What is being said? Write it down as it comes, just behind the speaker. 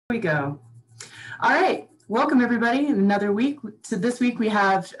we go. All right, welcome everybody. Another week. So this week we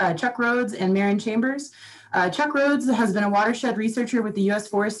have Chuck Rhoades and Marin Chambers. Chuck Rhoades has been a watershed researcher with the U.S.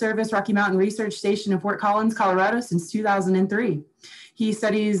 Forest Service Rocky Mountain Research Station in Fort Collins, Colorado since 2003. He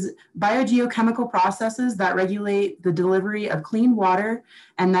studies biogeochemical processes that regulate the delivery of clean water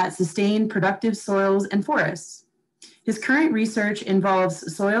and that sustain productive soils and forests. His current research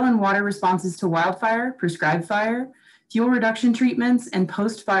involves soil and water responses to wildfire, prescribed fire, fuel reduction treatments, and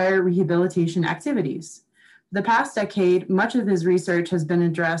post-fire rehabilitation activities. The past decade, much of his research has been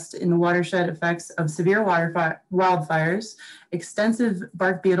addressed in the watershed effects of severe wildfires, extensive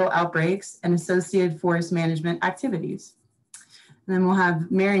bark beetle outbreaks, and associated forest management activities. And then we'll have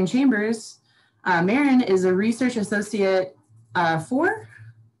Marin Chambers. Marin is a research associate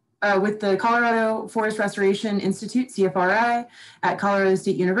with the Colorado Forest Restoration Institute, CFRI, at Colorado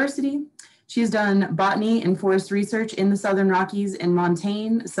State University. She's done botany and forest research in the Southern Rockies and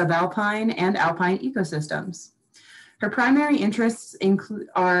montane, subalpine, and alpine ecosystems. Her primary interests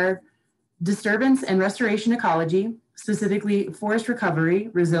are disturbance and restoration ecology, specifically forest recovery,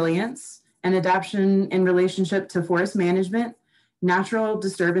 resilience, and adaptation in relationship to forest management, natural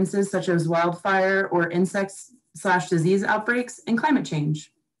disturbances such as wildfire or insect/disease outbreaks, and climate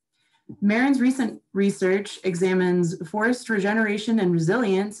change. Marin's recent research examines forest regeneration and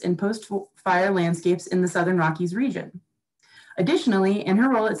resilience in post-fire landscapes in the Southern Rockies region. Additionally, in her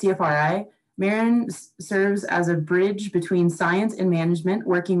role at CFRI, Marin serves as a bridge between science and management,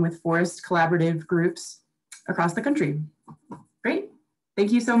 working with forest collaborative groups across the country. Great,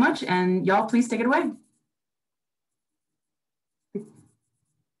 thank you so much, and y'all please take it away.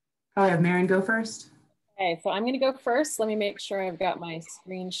 Probably have Marin go first. Okay, so I'm going to go first. Let me make sure I've got my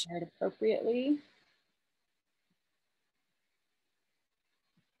screen shared appropriately.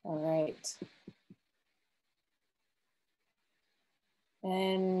 All right.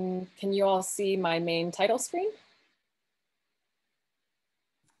 And can you all see my main title screen?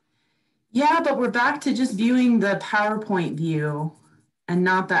 Yeah, but we're back to just viewing the PowerPoint view and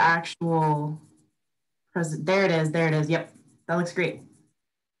not the actual present. There it is. There it is. Yep, that looks great.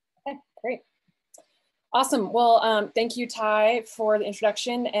 Okay, great. Awesome. Well, thank you, Ty, for the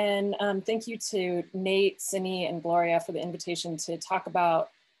introduction. And thank you to Nate, Cindy, and Gloria for the invitation to talk about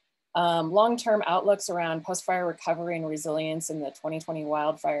long-term outlooks around post-fire recovery and resilience in the 2020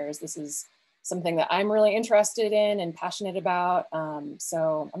 wildfires. This is something that I'm really interested in and passionate about.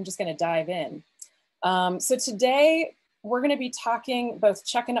 So I'm just going to dive in. So today, we're going to be talking, both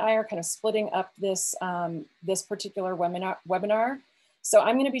Chuck and I are kind of splitting up this, this particular webinar. So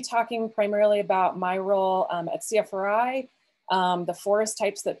I'm going to be talking primarily about my role at CFRI, the forest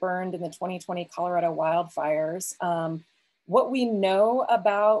types that burned in the 2020 Colorado wildfires, what we know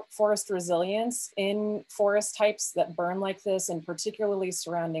about forest resilience in forest types that burn like this, and particularly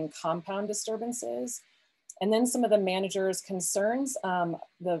surrounding compound disturbances, and then some of the managers' concerns,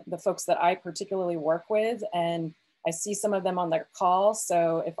 the folks that I particularly work with, and I see some of them on their call,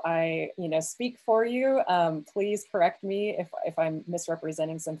 so if I speak for you, please correct me if I'm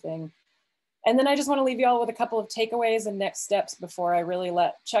misrepresenting something. And then I just want to leave you all with a couple of takeaways and next steps before I really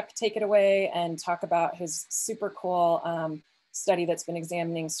let Chuck take it away and talk about his super cool study that's been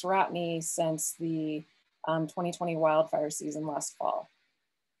examining Serotinny since the 2020 wildfire season last fall.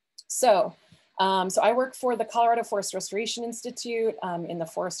 So I work for the Colorado Forest Restoration Institute in the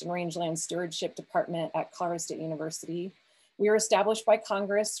Forest and Rangeland Stewardship Department at Colorado State University. We were established by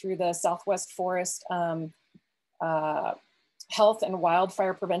Congress through the Southwest Forest Health and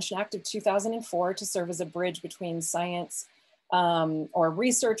Wildfire Prevention Act of 2004 to serve as a bridge between science or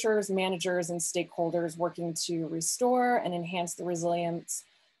researchers, managers, and stakeholders working to restore and enhance the resilience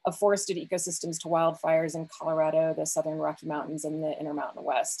of forested ecosystems to wildfires in Colorado, the Southern Rocky Mountains, and the Intermountain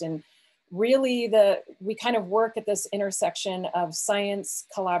West. And really, we kind of work at this intersection of science,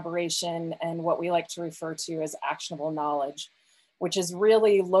 collaboration, and what we like to refer to as actionable knowledge, which is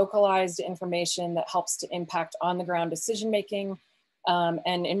really localized information that helps to impact on-the-ground decision-making,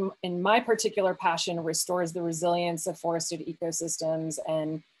 and in my particular passion, restores the resilience of forested ecosystems,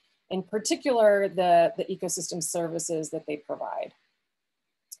 and in particular, the ecosystem services that they provide.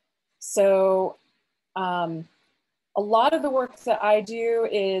 So, a lot of the work that I do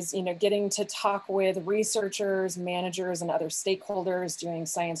is, getting to talk with researchers, managers, and other stakeholders, doing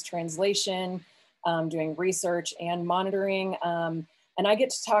science translation, doing research and monitoring. And I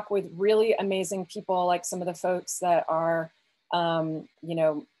get to talk with really amazing people, like some of the folks that are,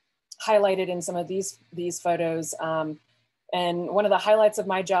 highlighted in some of these photos. And one of the highlights of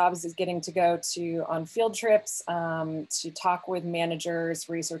my jobs is getting to go on field trips to talk with managers,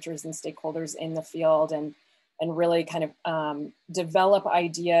 researchers, and stakeholders in the field, and and really kind of develop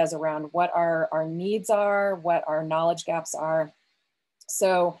ideas around what our needs are, what our knowledge gaps are.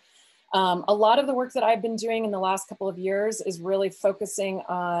 So a lot of the work that I've been doing in the last couple of years is really focusing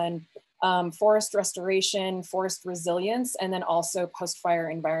on forest restoration, forest resilience, and then also post-fire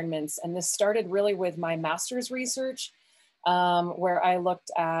environments. And this started really with my master's research, where I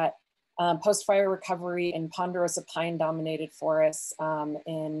looked at post-fire recovery in ponderosa pine-dominated forests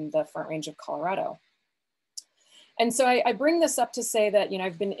in the Front Range of Colorado. And so I bring this up to say that,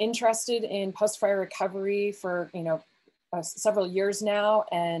 I've been interested in post-fire recovery for, several years now.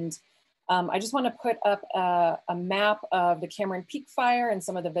 And I just want to put up a map of the Cameron Peak Fire and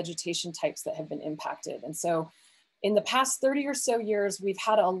some of the vegetation types that have been impacted. And so in the past 30 or so years, we've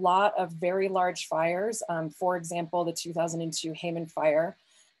had a lot of very large fires. For example, the 2002 Hayman Fire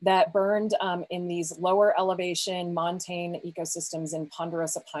that burned in these lower elevation montane ecosystems in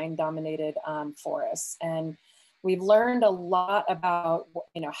ponderosa pine dominated forests. And we've learned a lot about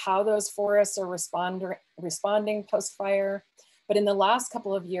how those forests are responding post-fire. But in the last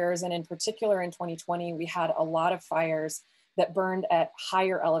couple of years, and in particular in 2020, we had a lot of fires that burned at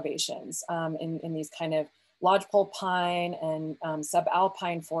higher elevations in these kind of lodgepole pine and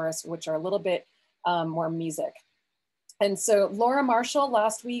subalpine forests, which are a little bit more mesic. And so Laura Marshall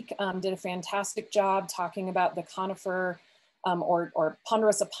last week did a fantastic job talking about the conifer or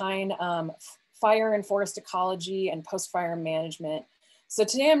ponderosa pine fire and forest ecology and post-fire management. So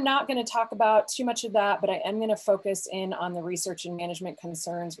today I'm not going to talk about too much of that, but I am going to focus in on the research and management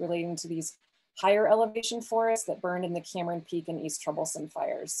concerns relating to these higher elevation forests that burned in the Cameron Peak and East-Troublesome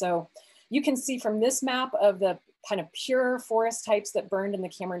fires. So you can see from this map of the kind of pure forest types that burned in the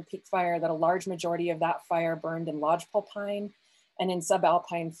Cameron Peak fire that a large majority of that fire burned in lodgepole pine and in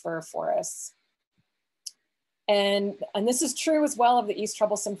subalpine fir forests. And this is true as well of the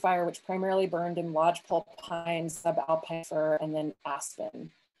East-Troublesome fire, which primarily burned in lodgepole pine, subalpine fir, and then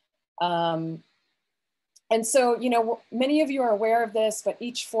aspen. And so, many of you are aware of this, but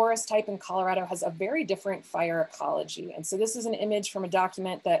each forest type in Colorado has a very different fire ecology. And so this is an image from a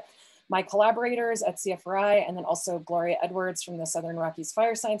document that my collaborators at CFRI, and then also Gloria Edwards from the Southern Rockies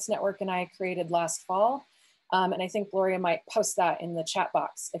Fire Science Network and I created last fall. And I think Gloria might post that in the chat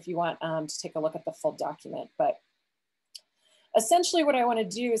box if you want to take a look at the full document. But essentially what I want to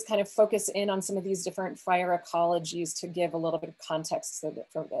do is kind of focus in on some of these different fire ecologies to give a little bit of context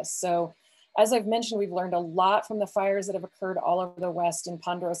for this. So as I've mentioned, we've learned a lot from the fires that have occurred all over the West in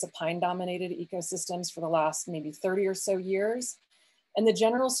ponderosa pine dominated ecosystems for the last maybe 30 or so years. And the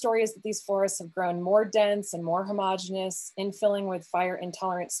general story is that these forests have grown more dense and more homogeneous, infilling with fire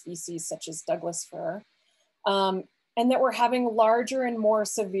intolerant species such as Douglas fir. And that we're having larger and more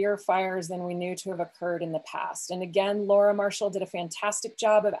severe fires than we knew to have occurred in the past. And again, Laura Marshall did a fantastic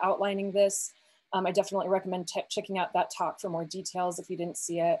job of outlining this. I definitely recommend checking out that talk for more details if you didn't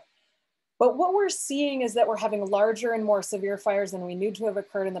see it. But what we're seeing is that we're having larger and more severe fires than we knew to have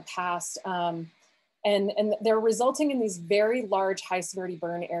occurred in the past. And they're resulting in these very large high severity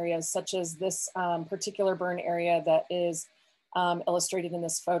burn areas, such as this particular burn area that is illustrated in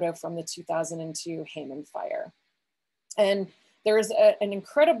this photo from the 2002 Hayman Fire. And there's an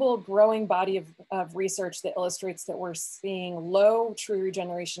incredible growing body of research that illustrates that we're seeing low tree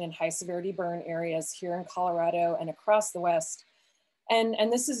regeneration in high severity burn areas here in Colorado and across the West.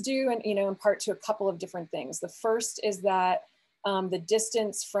 And this is due in part to a couple of different things. The first is that the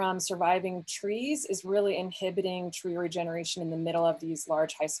distance from surviving trees is really inhibiting tree regeneration in the middle of these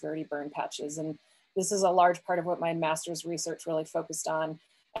large high severity burn patches. And this is a large part of what my master's research really focused on.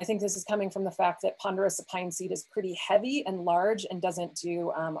 I think this is coming from the fact that ponderosa pine seed is pretty heavy and large and doesn't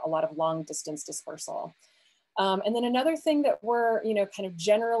do a lot of long distance dispersal. And then another thing that we're kind of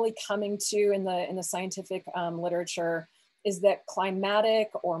generally coming to in the scientific literature is that climatic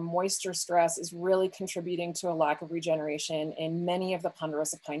or moisture stress is really contributing to a lack of regeneration in many of the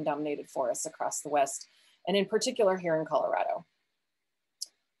ponderosa pine dominated forests across the West, and in particular here in Colorado.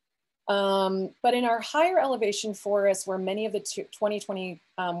 But in our higher elevation forests, where many of the 2020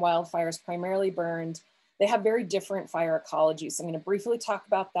 wildfires primarily burned, they have very different fire ecologies. So I'm going to briefly talk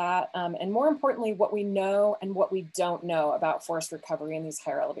about that. And more importantly, what we know and what we don't know about forest recovery in these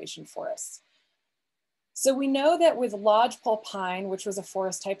higher elevation forests. So we know that with lodgepole pine, which was a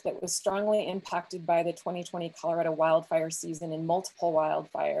forest type that was strongly impacted by the 2020 Colorado wildfire season and multiple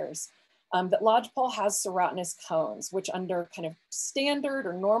wildfires, that lodgepole has serotinous cones, which under kind of standard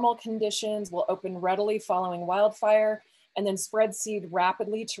or normal conditions will open readily following wildfire and then spread seed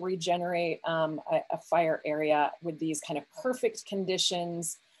rapidly to regenerate a fire area with these kind of perfect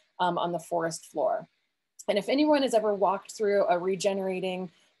conditions on the forest floor. And if anyone has ever walked through a regenerating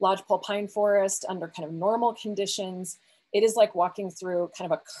lodgepole pine forest under kind of normal conditions, it is like walking through kind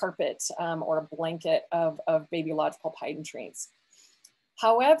of a carpet or a blanket of baby lodgepole pine trees.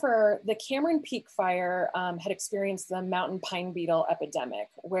 However, the Cameron Peak fire had experienced the mountain pine beetle epidemic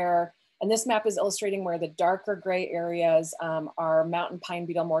where, and this map is illustrating where the darker gray areas are mountain pine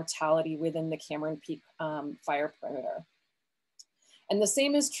beetle mortality within the Cameron Peak fire perimeter. And the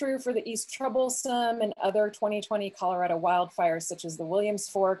same is true for the East-Troublesome and other 2020 Colorado wildfires, such as the Williams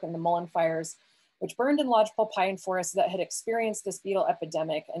Fork and the Mullen fires, which burned in lodgepole pine forests that had experienced this beetle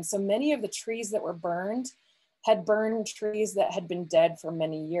epidemic. And so many of the trees that were burned had burned trees that had been dead for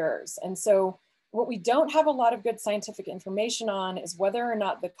many years. And so what we don't have a lot of good scientific information on is whether or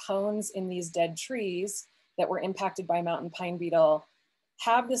not the cones in these dead trees that were impacted by mountain pine beetle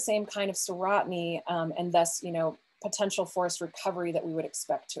have the same kind of serotiny and thus, potential forest recovery that we would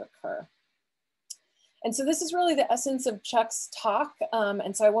expect to occur. And so this is really the essence of Chuck's talk.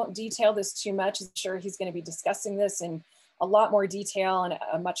 And so I won't detail this too much. I'm sure he's going to be discussing this in a lot more detail and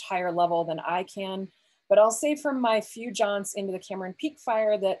a much higher level than I can. But I'll say from my few jaunts into the Cameron Peak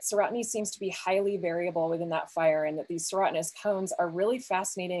fire that serotiny seems to be highly variable within that fire and that these serotinous cones are really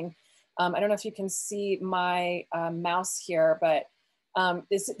fascinating. I don't know if you can see my mouse here, but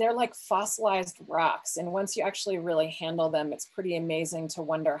they're like fossilized rocks. And once you actually really handle them, it's pretty amazing to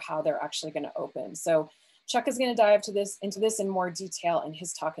wonder how they're actually going to open. So Chuck is going to dive into this in more detail in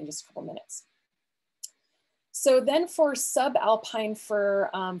his talk in just a couple minutes. So then for subalpine fir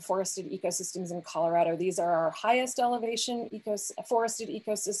forested ecosystems in Colorado, these are our highest elevation forested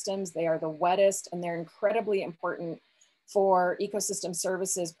ecosystems. They are the wettest and they're incredibly important for ecosystem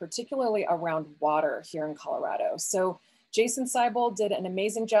services, particularly around water here in Colorado. So Jason Seibel did an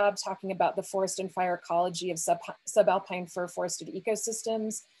amazing job talking about the forest and fire ecology of subalpine fir forested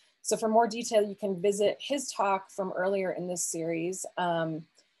ecosystems. So for more detail, you can visit his talk from earlier in this series.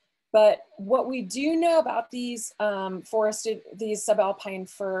 But what we do know about these subalpine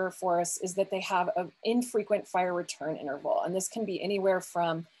fir forests is that they have an infrequent fire return interval. And this can be anywhere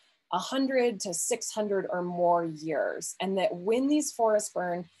from 100 to 600 or more years. And that when these forests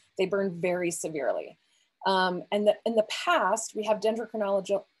burn, they burn very severely. And that in the past, we have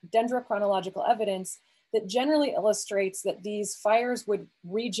dendrochronological evidence that generally illustrates that these fires would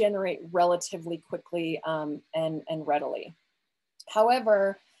regenerate relatively quickly and readily.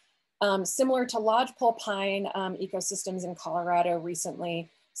 However, similar to lodgepole pine ecosystems in Colorado recently,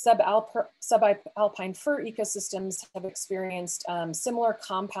 subalpine fir ecosystems have experienced similar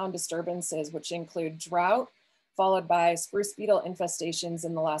compound disturbances, which include drought, followed by spruce beetle infestations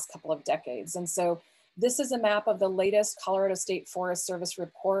in the last couple of decades. And so this is a map of the latest Colorado State Forest Service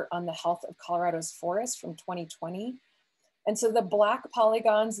report on the health of Colorado's forests from 2020. And so the black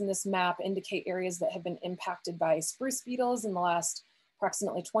polygons in this map indicate areas that have been impacted by spruce beetles in the last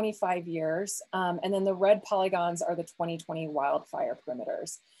approximately 25 years. And then the red polygons are the 2020 wildfire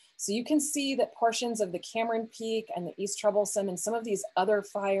perimeters. So you can see that portions of the Cameron Peak and the East-Troublesome and some of these other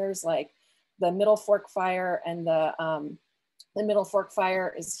fires like the Middle Fork fire and the Middle Fork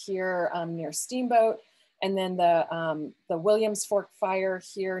fire is here near Steamboat. And then the Williams Fork fire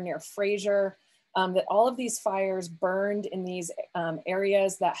here near Fraser, that all of these fires burned in these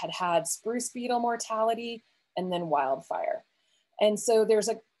areas that had spruce beetle mortality and then wildfire. And so there's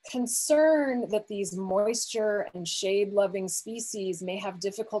a concern that these moisture and shade loving species may have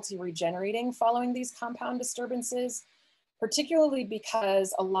difficulty regenerating following these compound disturbances, particularly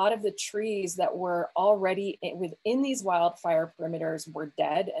because a lot of the trees that were already within these wildfire perimeters were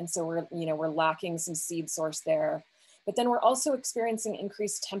dead. And so we're lacking some seed source there. But then we're also experiencing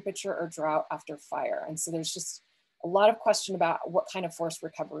increased temperature or drought after fire. And so there's just a lot of question about what kind of forest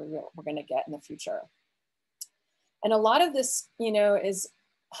recovery we're going to get in the future. And a lot of this,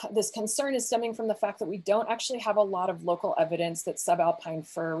 this concern is stemming from the fact that we don't actually have a lot of local evidence that subalpine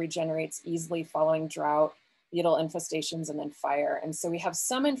fir regenerates easily following drought, beetle infestations, and then fire. And so we have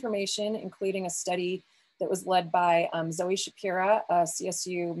some information, including a study that was led by Zoe Shapira, a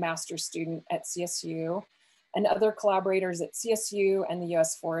CSU master's student at CSU, and other collaborators at CSU and the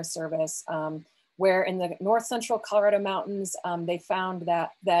US Forest Service, where in the north central Colorado mountains, they found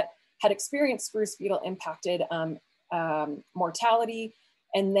that had experienced spruce beetle impacted mortality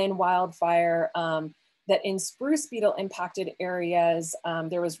and then wildfire, that in spruce beetle impacted areas,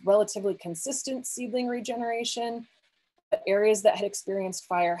 there was relatively consistent seedling regeneration, but areas that had experienced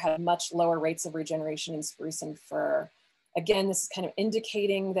fire had much lower rates of regeneration in spruce and fir. Again, this is kind of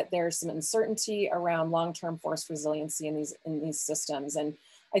indicating that there's some uncertainty around long-term forest resiliency in these systems. And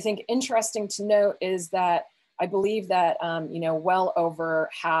I think interesting to note is that I believe that, well over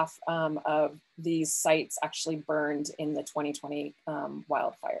half of these sites actually burned in the 2020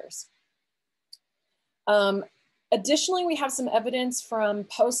 wildfires. Additionally, we have some evidence from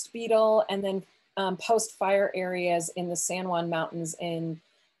post-beetle and then post-fire areas in the San Juan Mountains in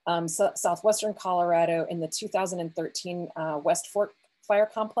southwestern Colorado in the 2013 West Fork Fire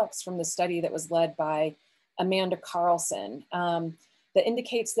Complex from the study that was led by Amanda Carlson. That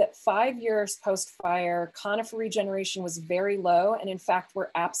indicates that 5 years post-fire, conifer regeneration was very low, and in fact were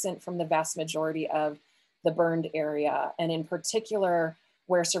absent from the vast majority of the burned area, and in particular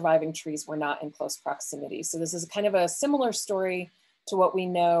where surviving trees were not in close proximity. So this is kind of a similar story to what we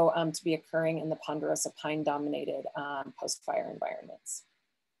know to be occurring in the ponderosa pine-dominated post-fire environments.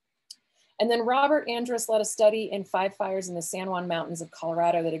 And then Robert Andrus led a study in 5 fires in the San Juan Mountains of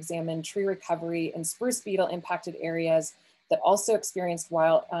Colorado that examined tree recovery in spruce beetle impacted areas that also experienced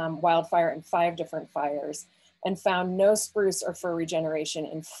wildfire in 5 different fires, and found no spruce or fir regeneration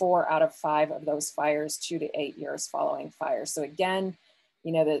in 4 out of 5 of those fires 2 to 8 years following fire. So again,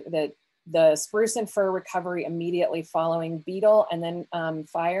 the spruce and fir recovery immediately following beetle and then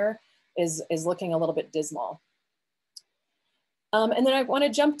fire is looking a little bit dismal. And then I want to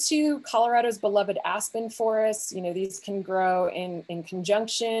jump to Colorado's beloved aspen forests. These can grow in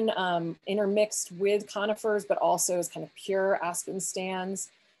conjunction, intermixed with conifers, but also as kind of pure aspen stands.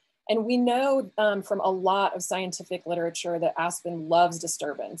 And we know from a lot of scientific literature that aspen loves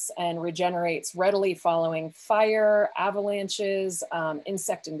disturbance and regenerates readily following fire, avalanches,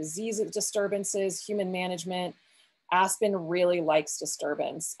 insect and disease disturbances, human management. Aspen really likes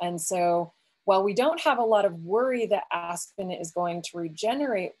disturbance. And so while we don't have a lot of worry that aspen is going to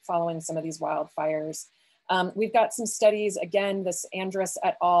regenerate following some of these wildfires, we've got some studies, again, this Andrus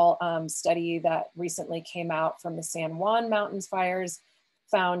et al. Study that recently came out from the San Juan Mountains fires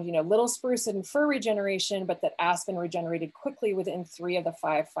found little spruce and fir regeneration, but that aspen regenerated quickly within 3 of the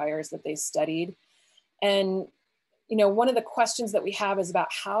 5 fires that they studied. And one of the questions that we have is about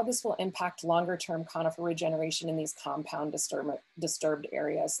how this will impact longer term conifer regeneration in these compound disturbed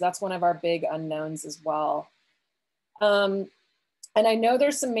areas. So that's one of our big unknowns as well. And I know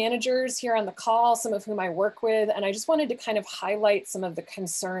there's some managers here on the call, some of whom I work with, and I just wanted to kind of highlight some of the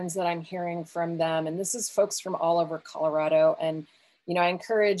concerns that I'm hearing from them. And this is folks from all over Colorado. And I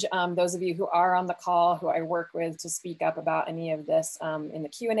encourage those of you who are on the call, who I work with, to speak up about any of this in the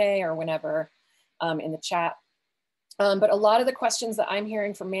Q&A or whenever in the chat. But a lot of the questions that I'm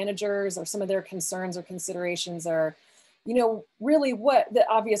hearing from managers, or some of their concerns or considerations, are, really what the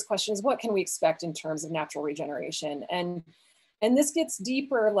obvious question is, what can we expect in terms of natural regeneration? And this gets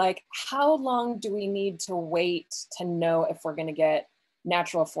deeper, like how long do we need to wait to know if we're going to get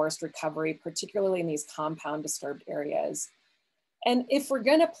natural forest recovery, particularly in these compound disturbed areas? And if we're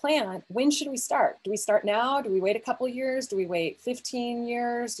going to plant, when should we start? Do we start now? Do we wait a couple of years? Do we wait 15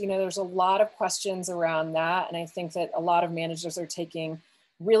 years? There's a lot of questions around that. And I think that a lot of managers are taking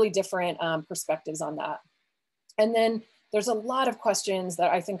really different perspectives on that. And then there's a lot of questions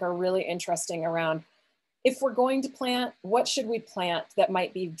that I think are really interesting around, if we're going to plant, what should we plant that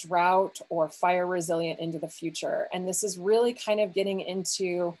might be drought or fire resilient into the future? And this is really kind of getting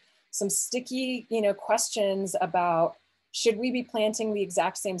into some sticky, questions about, should we be planting the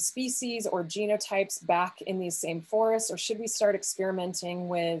exact same species or genotypes back in these same forests, or should we start experimenting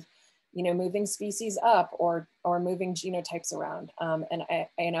with, moving species up or moving genotypes around?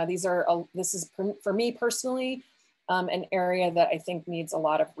 And this is for me personally, an area that I think needs a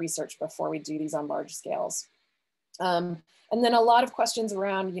lot of research before we do these on large scales. And then a lot of questions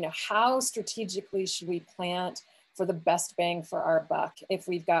around, how strategically should we plant for the best bang for our buck? If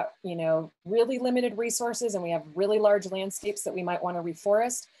we've got, really limited resources and we have really large landscapes that we might want to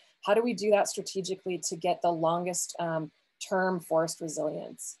reforest, how do we do that strategically to get the longest term forest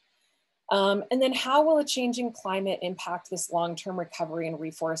resilience? And then how will a changing climate impact this long-term recovery and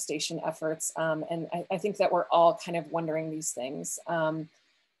reforestation efforts? And I think that we're all kind of wondering these things.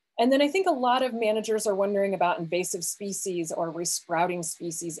 And then I think a lot of managers are wondering about invasive species or resprouting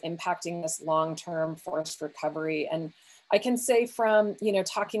species impacting this long-term forest recovery. And I can say from,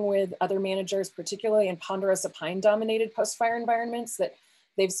 talking with other managers, particularly in ponderosa pine-dominated post-fire environments, that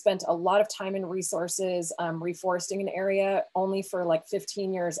they've spent a lot of time and resources reforesting an area. Only for like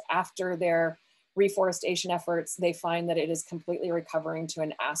 15 years after their reforestation efforts, they find that it is completely recovering to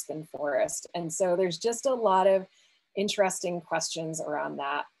an aspen forest. And so there's just a lot of interesting questions around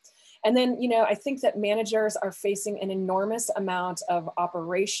that. And then, I think that managers are facing an enormous amount of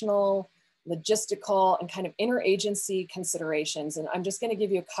operational, logistical, and kind of interagency considerations. And I'm just going to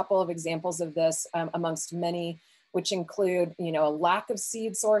give you a couple of examples of this amongst many which include, you know, a lack of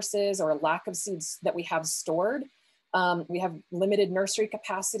seed sources or a lack of seeds that we have stored. We have limited nursery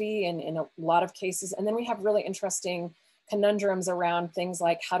capacity in a lot of cases. And then we have really interesting conundrums around things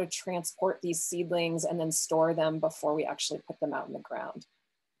like how to transport these seedlings and then store them before we actually put them out in the ground.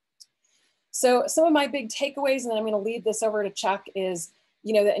 So some of my big takeaways, and then I'm going to lead this over to Chuck, is,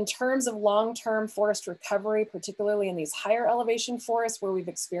 you know, that in terms of long-term forest recovery, particularly in these higher elevation forests where we've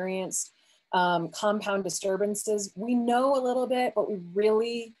experienced compound disturbances, we know a little bit, but we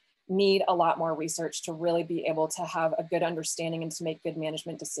really need a lot more research to really be able to have a good understanding and to make good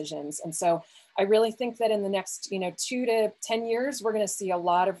management decisions. And so I really think that in the next, you know, 2 to 10 years, we're going to see a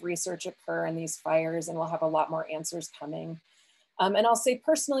lot of research occur in these fires, and we'll have a lot more answers coming. And I'll say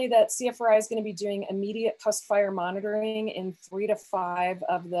personally that CFRI is going to be doing immediate post-fire monitoring in 3 to 5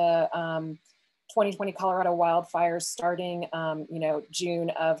 of the 2020 Colorado wildfires starting, you know,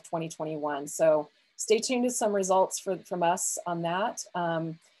 June of 2021. So stay tuned to some results from us on that.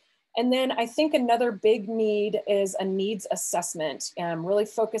 And then I think another big need is a needs assessment, really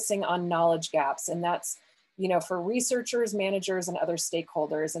focusing on knowledge gaps. And that's, you know, for researchers, managers, and other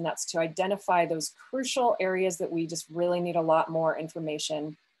stakeholders. And that's to identify those crucial areas that we just really need a lot more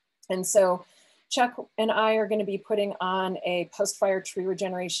information. And so Chuck and I are going to be putting on a post-fire tree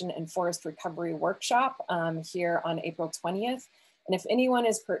regeneration and forest recovery workshop here on April 20th. And if anyone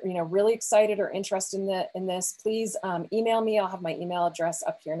is, you know, really excited or interested in this, please email me. I'll have my email address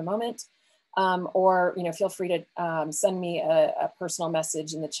up here in a moment. Or, you know, feel free to send me a personal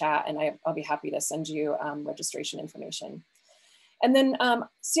message in the chat, and I'll be happy to send you registration information. And then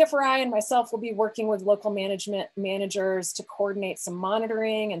CFRI and myself will be working with local managers to coordinate some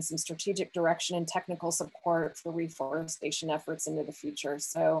monitoring and some strategic direction and technical support for reforestation efforts into the future.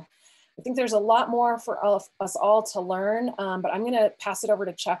 So I think there's a lot more for us all to learn, but I'm going to pass it over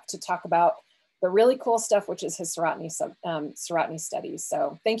to Chuck to talk about the really cool stuff, which is his Serotinib studies.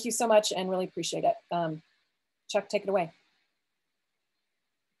 So thank you so much and really appreciate it. Chuck, take it away.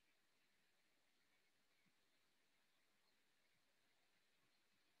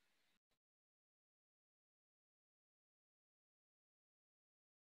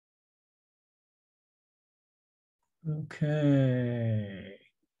 Okay.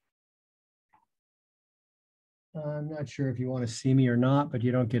 I'm not sure if you want to see me or not, but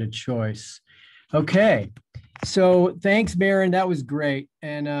you don't get a choice. Okay. So thanks, Marin. That was great.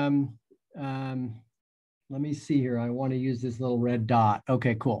 And let me see here. I want to use this little red dot.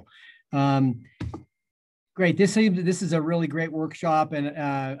 Okay, cool. Great. This is a really great workshop and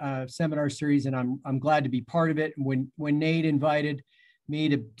a seminar series, and I'm glad to be part of it. When Nate invited me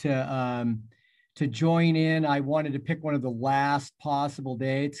to join in, I wanted to pick one of the last possible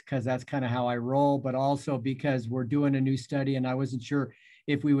dates because that's kind of how I roll, but also because we're doing a new study and I wasn't sure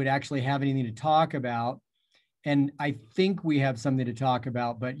if we would actually have anything to talk about. And I think we have something to talk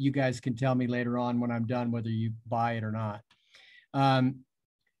about, but you guys can tell me later on when I'm done whether you buy it or not.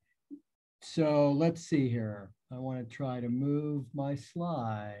 So let's see here. I want to try to move my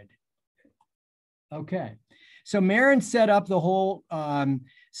slide. Okay. So Marin set up the whole,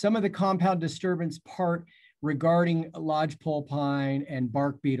 some of the compound disturbance part regarding lodgepole pine and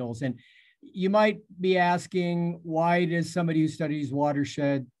bark beetles. And you might be asking, why does somebody who studies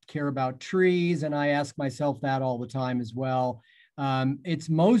watershed care about trees? And I ask myself that all the time as well. It's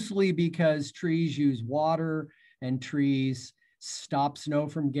mostly because trees use water and trees stop snow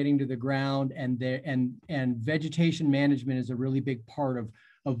from getting to the ground, and vegetation management is a really big part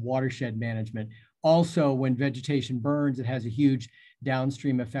of watershed management. Also, when vegetation burns, it has a huge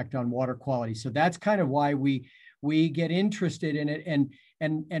downstream effect on water quality. So that's kind of why we get interested in it.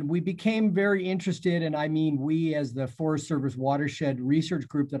 And we became very interested, and I mean we as the Forest Service Watershed Research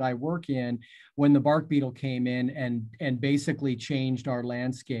Group that I work in, when the bark beetle came in and basically changed our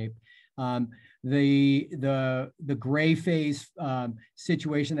landscape. The gray phase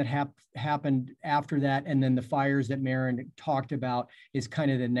situation that happened after that, and then the fires that Marin talked about, is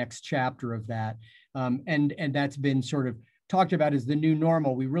kind of the next chapter of that. And that's been sort of talked about as the new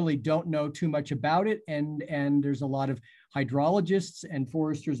normal. We really don't know too much about it, and there's a lot of hydrologists and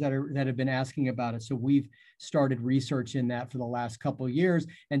foresters that have been asking about it. So we've started research in that for the last couple of years.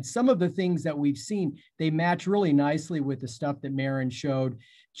 And some of the things that we've seen, they match really nicely with the stuff that Marin showed.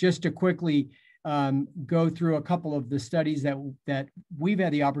 Just to quickly go through a couple of the studies that we've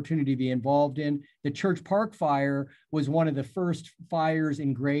had the opportunity to be involved in. The Church Park fire was one of the first fires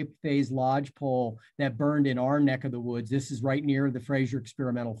in gray phase lodgepole that burned in our neck of the woods. This is right near the Fraser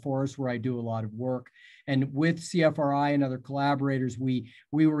Experimental Forest where I do a lot of work. And with CFRI and other collaborators, we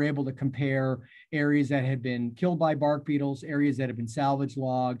were able to compare areas that had been killed by bark beetles, areas that have been salvage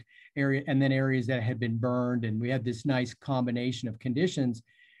logged, area, and then areas that had been burned, and we had this nice combination of conditions.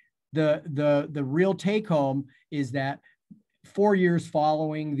 The real take home is that 4 years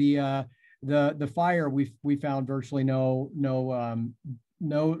following the fire, we found virtually no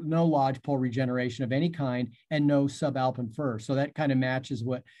lodgepole regeneration of any kind, and no subalpine fir. So that kind of matches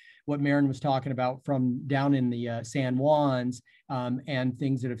what Marin was talking about from down in the San Juans, and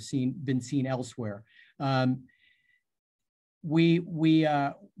things that have been seen elsewhere. We've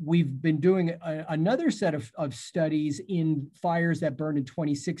been doing another set of studies in fires that burned in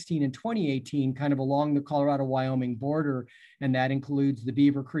 2016 and 2018, kind of along the Colorado-Wyoming border, and that includes the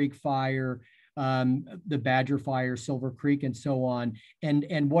Beaver Creek fire, the Badger Fire, Silver Creek, and so on.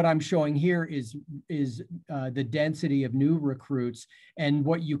 And what I'm showing here is the density of new recruits. And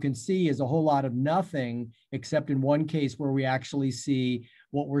what you can see is a whole lot of nothing, except in one case where we actually see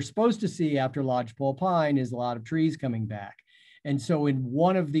what we're supposed to see after lodgepole pine is a lot of trees coming back. And so in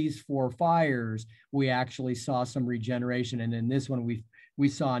one of these 4 fires, we actually saw some regeneration. And in this one, we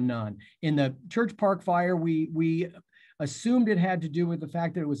saw none. In the Church Park fire, we assumed it had to do with the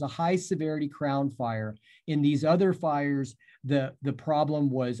fact that it was a high severity crown fire. In these other fires, the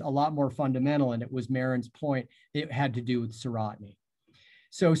problem was a lot more fundamental, and it was Marin's point, it had to do with serotiny.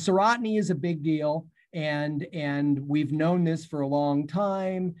 So serotiny is a big deal, and we've known this for a long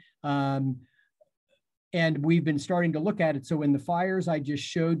time. And we've been starting to look at it. So in the fires I just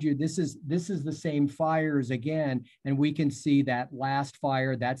showed you, this is the same fires again, and we can see that last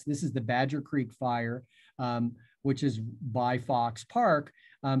fire, this is the Badger Creek fire, which is by Fox Park.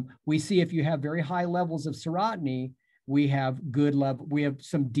 We see if you have very high levels of serotiny, we have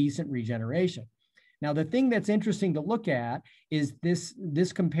some decent regeneration. Now, the thing that's interesting to look at is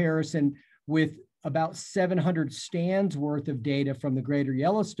this comparison with about 700 stands worth of data from the greater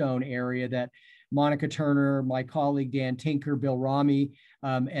Yellowstone area that Monica Turner, my colleague Dan Tinker, Bill Rami,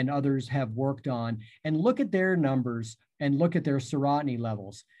 and others have worked on. And look at their numbers and look at their serotiny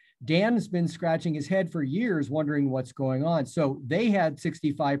levels. Dan has been scratching his head for years wondering what's going on. So they had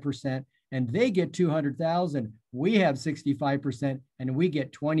 65% and they get 200,000. We have 65% and we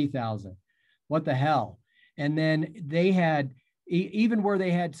get 20,000. What the hell? And then they had, even where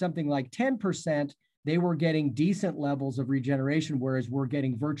they had something like 10%, they were getting decent levels of regeneration, whereas we're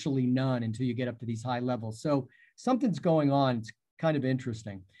getting virtually none until you get up to these high levels. So something's going on. It's kind of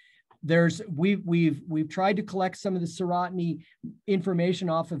interesting. We've tried to collect some of the serotiny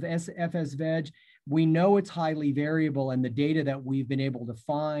information off of FSVEG. We know it's highly variable, and the data that we've been able to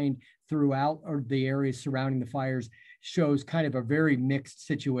find throughout the areas surrounding the fires shows kind of a very mixed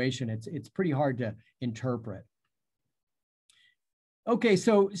situation. It's pretty hard to interpret. Okay,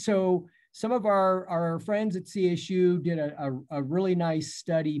 so some of our friends at CSU did a really nice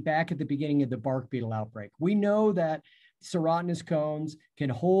study back at the beginning of the bark beetle outbreak. We know that serotinous cones can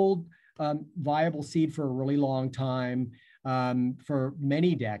hold viable seed for a really long time, for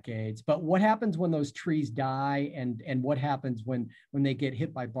many decades. But what happens when those trees die, and what happens when they get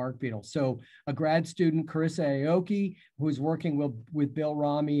hit by bark beetles? So a grad student, Carissa Aoki, who's working with Bill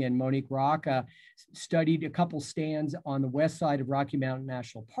Rami and Monique Rocca, studied a couple stands on the west side of Rocky Mountain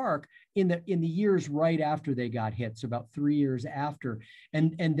National Park in the years right after they got hit, so about 3 years after.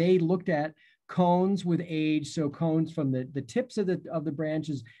 And they looked at cones with age, so cones from the tips of the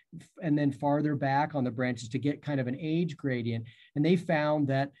branches and then farther back on the branches to get kind of an age gradient. And they found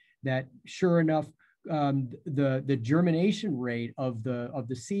that sure enough, the germination rate of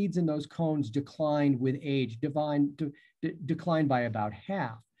the seeds in those cones declined with age, declined by about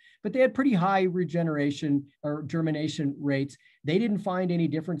half. But they had pretty high regeneration or germination rates. They didn't find any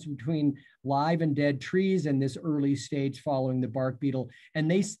difference between live and dead trees in this early stage following the bark beetle.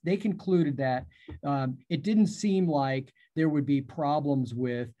 And they concluded that it didn't seem like there would be problems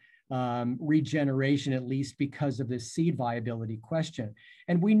with regeneration, at least because of this seed viability question.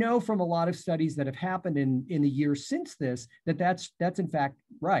 And we know from a lot of studies that have happened in the years since this, that's in fact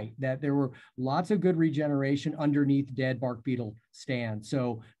right, that there were lots of good regeneration underneath dead bark beetle stands.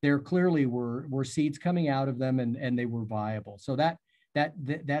 So there clearly were seeds coming out of them, and they were viable. So that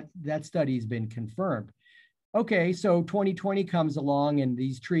study's been confirmed. Okay, so 2020 comes along, and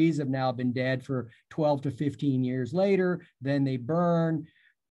these trees have now been dead for 12 to 15 years later. Then they burn.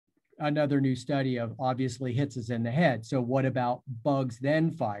 Another new study obviously hits us in the head. So what about bugs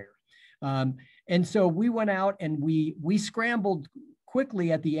then fire? And so we went out and we scrambled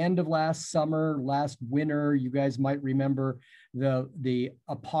quickly at the end of last winter. You guys might remember the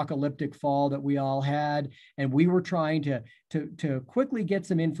apocalyptic fall that we all had, and we were trying to quickly get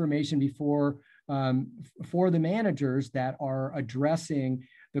some information for the managers that are addressing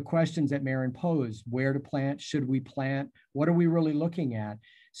the questions that Marin posed: where to plant, should we plant, what are we really looking at?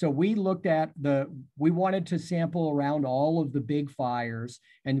 So we looked at we wanted to sample around all of the big fires,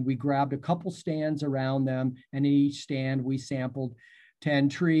 and we grabbed a couple stands around them, and in each stand we sampled 10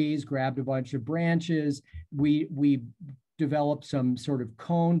 trees, grabbed a bunch of branches. We developed some sort of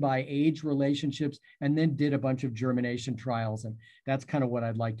cone by age relationships, and then did a bunch of germination trials. And that's kind of what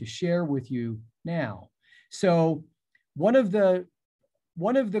I'd like to share with you now. So one of the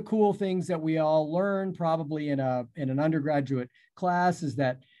cool things that we all learn probably in an undergraduate class is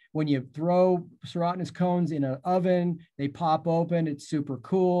that when you throw serotinous cones in an oven, they pop open, it's super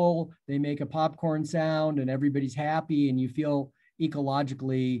cool, they make a popcorn sound, and everybody's happy, and you feel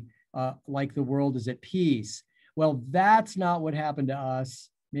ecologically like the world is at peace. Well, that's not what happened to us.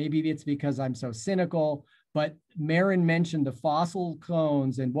 Maybe it's because I'm so cynical, but Marin mentioned the fossil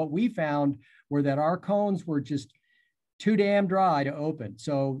cones, and what we found were that our cones were just too damn dry to open.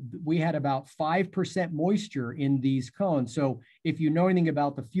 So we had about 5% moisture in these cones. So if you know anything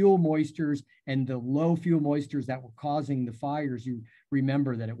about the fuel moistures and the low fuel moistures that were causing the fires, you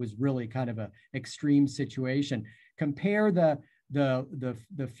remember that it was really kind of an extreme situation. Compare the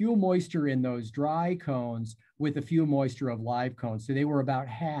fuel moisture in those dry cones with the fuel moisture of live cones. So they were about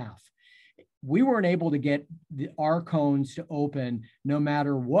half. We weren't able to get our cones to open no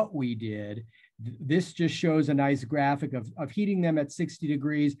matter what we did. This just shows a nice graphic of heating them at 60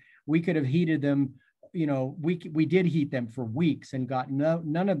 degrees. We could have heated them, you know, we did heat them for weeks and got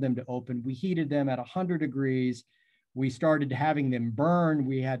none of them to open. We heated them at 100 degrees. We started having them burn.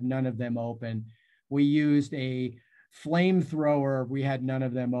 We had none of them open. We used a flamethrower. We had none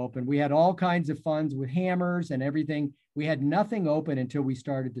of them open. We had all kinds of funs with hammers and everything. We had nothing open until we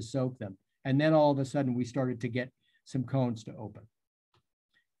started to soak them. And then all of a sudden we started to get some cones to open.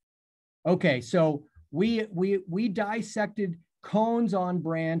 Okay, so we dissected cones on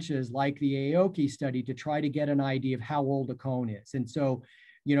branches like the Aoki study to try to get an idea of how old a cone is. And so,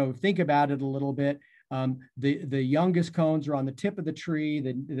 you know, think about it a little bit. The youngest cones are on the tip of the tree.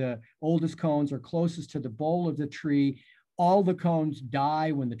 The oldest cones are closest to the bole of the tree. All the cones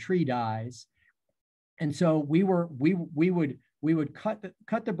die when the tree dies. And so we would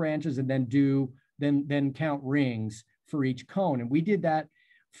cut the branches and then count rings for each cone. And we did that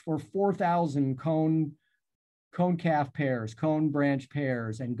for 4,000 cone calf pairs, cone branch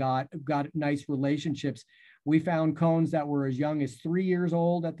pairs, and got nice relationships. We found cones that were as young as 3 years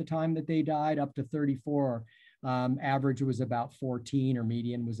old at the time that they died, up to 34. Average was about 14, or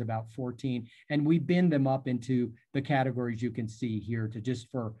median was about 14. And we bin them up into the categories you can see here to just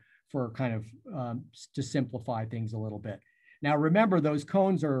for kind of to simplify things a little bit. Now, remember, those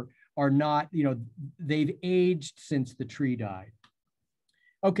cones are not, you know, they've aged since the tree died.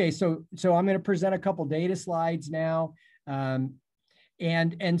 Okay, so I'm going to present a couple data slides now.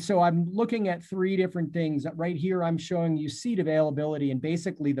 And so I'm looking at 3 different things. Right here, I'm showing you seed availability. And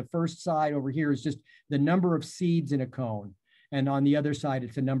basically the first side over here is just the number of seeds in a cone. And on the other side,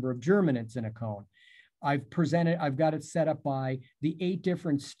 it's the number of germinants in a cone. I've got it set up by the 8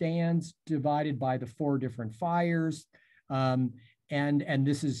 different stands divided by the 4 different fires. And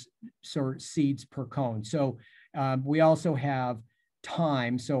this is sort of seeds per cone. So we also have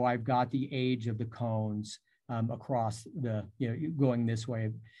time. So I've got the age of the cones across the, you know, going this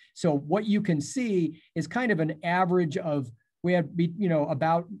way. So what you can see is kind of an average of, we had, you know,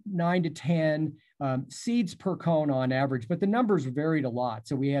 about 9 to 10 seeds per cone on average, but the numbers varied a lot.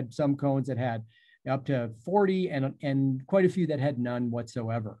 So we had some cones that had up to 40 and quite a few that had none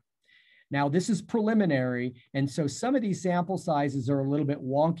whatsoever. Now, this is preliminary, and so some of these sample sizes are a little bit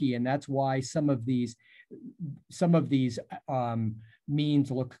wonky, and that's why some of these means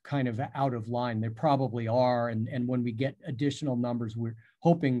look kind of out of line. They probably are, and when we get additional numbers, we're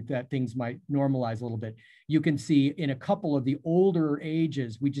hoping that things might normalize a little bit. You can see in a couple of the older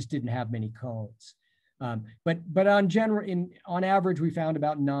ages, we just didn't have many cones. But on average, we found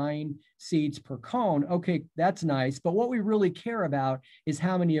about 9 seeds per cone. Okay, that's nice. But what we really care about is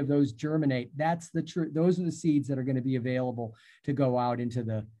how many of those germinate. Those are the seeds that are going to be available to go out into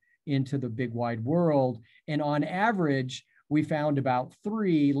the big wide world. And on average, we found about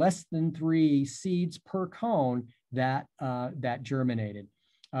less than 3 seeds per cone that germinated.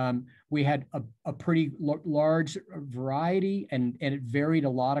 We had a pretty large variety, and it varied a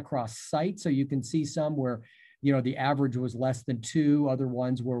lot across sites. So you can see some where, you know, the average was less than 2, other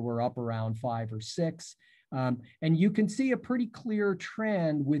ones where we're up around 5 or 6. And you can see a pretty clear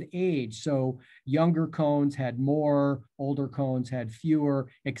trend with age. So younger cones had more, older cones had fewer,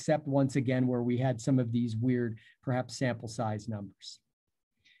 except once again where we had some of these weird, perhaps sample size numbers.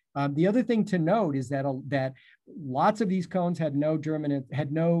 The other thing to note is that lots of these cones had no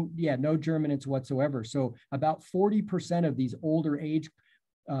germinants whatsoever. So about 40% of these older age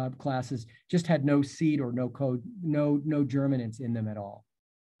classes just had no seed or no code, no germinants in them at all.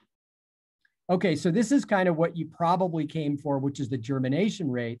 Okay, so this is kind of what you probably came for, which is the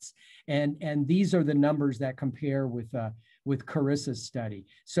germination rates. And these are the numbers that compare with Carissa's study.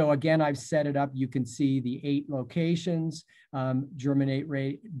 So again, I've set it up. You can see the 8 locations,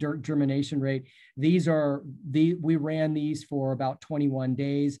 germination rate. These are, we ran these for about 21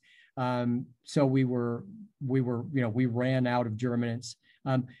 days. So we ran out of germinants.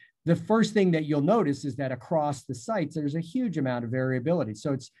 The first thing that you'll notice is that across the sites, there's a huge amount of variability.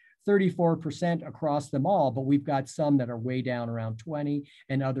 So it's 34% across them all, but we've got some that are way down around 20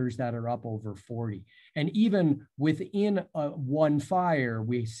 and others that are up over 40. And even within one fire,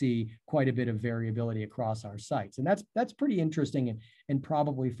 we see quite a bit of variability across our sites. And that's pretty interesting and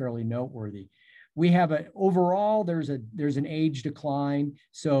probably fairly noteworthy. We have overall, there's an age decline.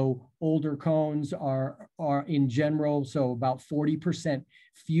 So older cones are in general, so about 40%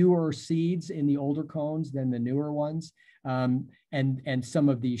 fewer seeds in the older cones than the newer ones. And some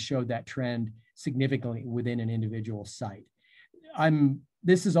of these showed that trend significantly within an individual site.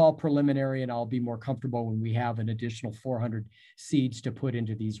 This is all preliminary, and I'll be more comfortable when we have an additional 400 seeds to put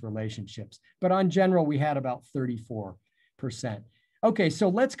into these relationships. But on general, we had about 34%. Okay, so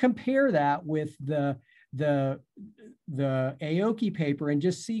let's compare that with the Aoki paper and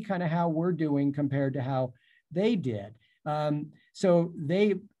just see kind of how we're doing compared to how they did. So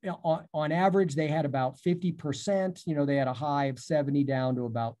they, on average, they had about 50%, they had a high of 70 down to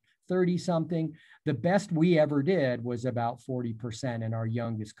about 30 something. The best we ever did was about 40% in our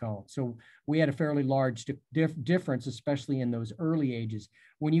youngest cone. So we had a fairly large difference, especially in those early ages.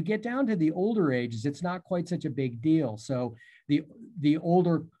 When you get down to the older ages, it's not quite such a big deal. So the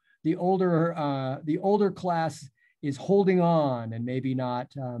older class is holding on and maybe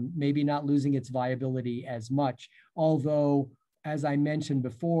not losing its viability as much. Although, as I mentioned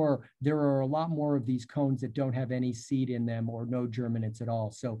before, there are a lot more of these cones that don't have any seed in them or no germinants at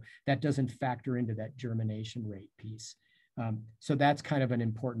all. So that doesn't factor into that germination rate piece. So that's kind of an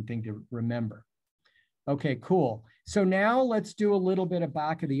important thing to remember. Okay, cool. So now let's do a little bit of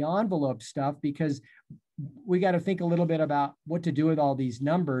back of the envelope stuff, because we got to think a little bit about what to do with all these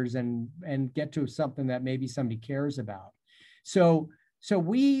numbers and get to something that maybe somebody cares about. So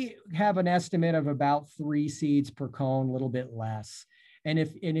we have an estimate of about 3 seeds per cone, a little bit less. And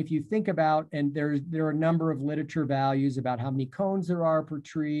if you think about, and there are a number of literature values about how many cones there are per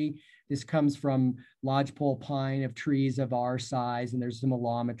tree. This comes from lodgepole pine of trees of our size, and there's some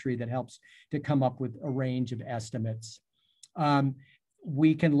allometry that helps to come up with a range of estimates.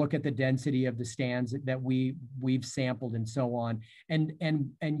 We can look at the density of the stands that we've sampled and so on. And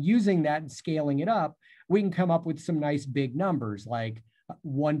using that and scaling it up, we can come up with some nice big numbers like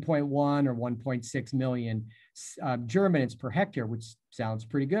 1.1 or 1.6 million germinants per hectare, which sounds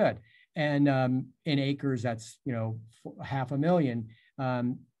pretty good. And in acres, that's 500,000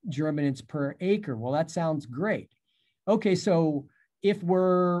 germinants per acre. Well, that sounds great. Okay, so if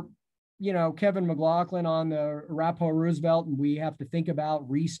we're Kevin McLaughlin on the Arapahoe Roosevelt, and we have to think about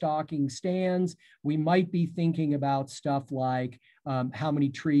restocking stands, we might be thinking about stuff like how many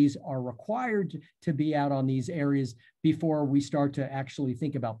trees are required to be out on these areas before we start to actually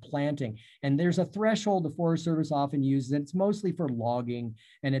think about planting. And there's a threshold the Forest Service often uses, and it's mostly for logging,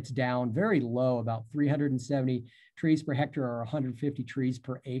 and it's down very low, about 370 trees per hectare or 150 trees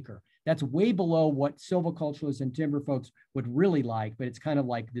per acre. That's way below what silviculturalists and timber folks would really like, but it's kind of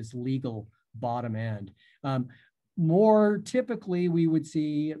like this legal bottom end. More typically, we would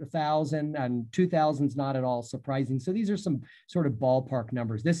see 1,000, and 2,000 is not at all surprising. So these are some sort of ballpark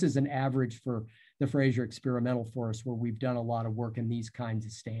numbers. This is an average for the Fraser Experimental Forest, where we've done a lot of work in these kinds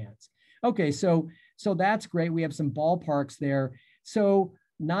of stands. Okay, so that's great. We have some ballparks there. So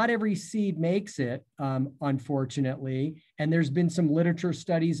not every seed makes it, unfortunately. And there's been some literature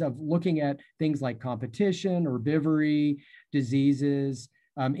studies of looking at things like competition, herbivory, diseases,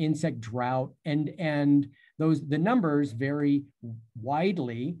 insect drought, and the numbers vary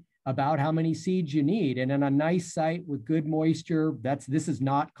widely about how many seeds you need. And on a nice site with good moisture, this is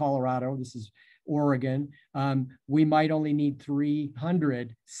not Colorado, this is Oregon, we might only need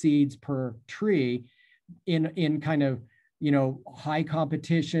 300 seeds per tree. In kind of high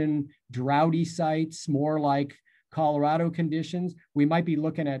competition, droughty sites, more like Colorado conditions, we might be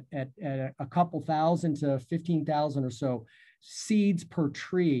looking at a couple thousand to 15,000 or so seeds per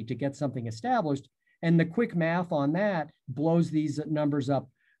tree to get something established. And the quick math on that blows these numbers up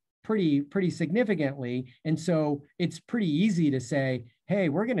pretty significantly. And so it's pretty easy to say, hey,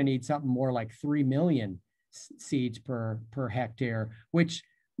 we're going to need something more like 3 million seeds per hectare, which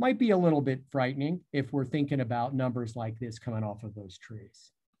might be a little bit frightening if we're thinking about numbers like this coming off of those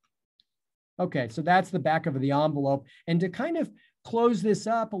trees. Okay, so that's the back of the envelope. And to kind of close this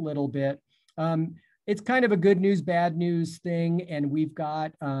up a little bit, it's kind of a good news, bad news thing. And we've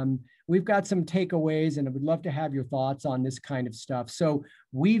got some takeaways, and I would love to have your thoughts on this kind of stuff. So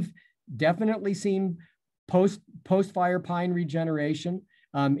we've definitely seen post-fire pine regeneration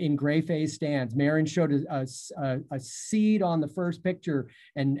in gray phase stands. Marin showed a seed on the first picture,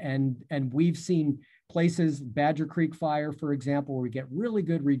 and we've seen places, Badger Creek Fire, for example, where we get really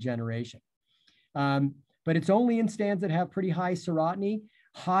good regeneration. But it's only in stands that have pretty high serotiny,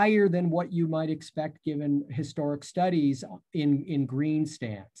 higher than what you might expect given historic studies in green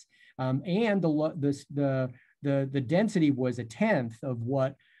stands. And the density was 1/10 of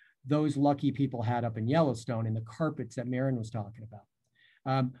what those lucky people had up in Yellowstone in the carpets that Marin was talking about.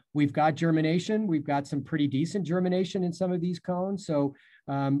 We've got germination. We've got some pretty decent germination in some of these cones. So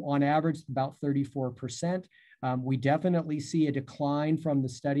on average, about 34%. We definitely see a decline from the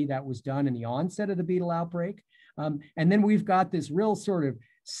study that was done in the onset of the beetle outbreak. And then we've got this real sort of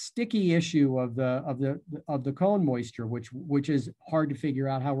sticky issue of the cone moisture, which is hard to figure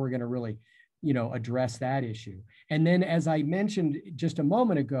out how we're going to really, address that issue. And then, as I mentioned just a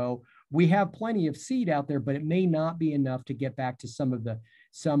moment ago, we have plenty of seed out there, but it may not be enough to get back to some of the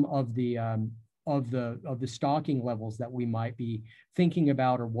stocking levels that we might be thinking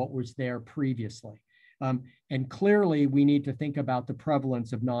about, or what was there previously. And clearly, we need to think about the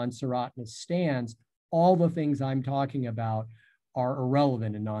prevalence of non-serotinous stands. All the things I'm talking about are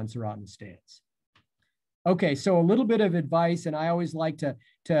irrelevant in non-serotinous stands. Okay, so a little bit of advice, and I always like to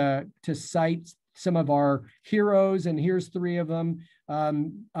cite some of our heroes, and here's 3 of them.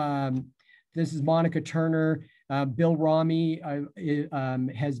 This is Monica Turner. Bill Rami is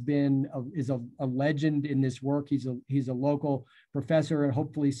a legend in this work. He's a local professor, and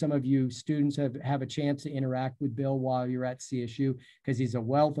hopefully some of you students have a chance to interact with Bill while you're at CSU, because he's a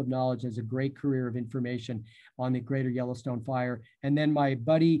wealth of knowledge, has a great career of information on the Greater Yellowstone Fire. And then my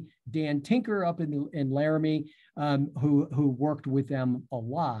buddy Dan Tinker up in Laramie, who worked with them a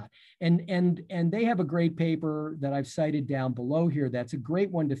lot. And they have a great paper that I've cited down below here. That's a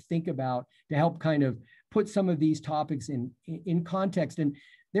great one to think about, to help kind of put some of these topics in context. And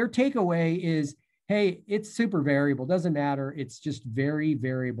their takeaway is, hey, it's super variable, doesn't matter. It's just very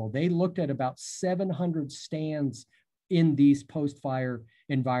variable. They looked at about 700 stands in these post-fire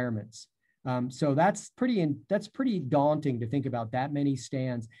environments. So that's pretty daunting to think about that many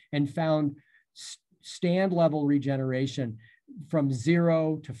stands, and found stand level regeneration from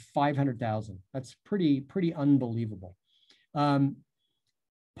 0 to 500,000. That's pretty unbelievable.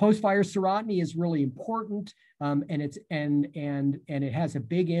 Post-fire serotiny is really important, and it has a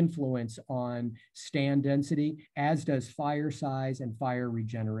big influence on stand density, as does fire size and fire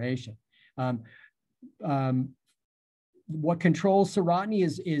regeneration. What controls serotiny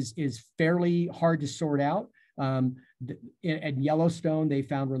is fairly hard to sort out. At Yellowstone, they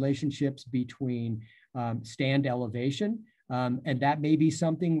found relationships between stand elevation, and that may be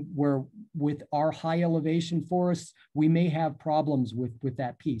something where, with our high elevation forests, we may have problems with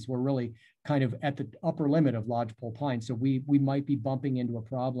that piece. We're really kind of at the upper limit of lodgepole pine, so we might be bumping into a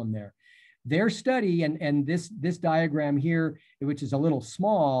problem there. Their study, and this diagram here, which is a little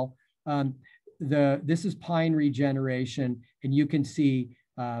small, this is pine regeneration, and you can see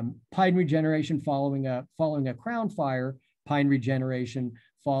pine regeneration following a crown fire, pine regeneration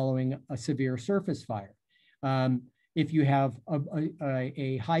following a severe surface fire. If you have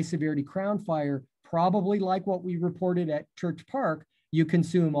a high severity crown fire, probably like what we reported at Church Park, you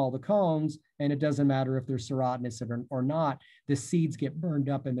consume all the cones, and it doesn't matter if they're serotinous or not. The seeds get burned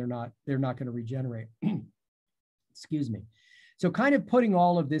up, and they're not going to regenerate. Excuse me. So kind of putting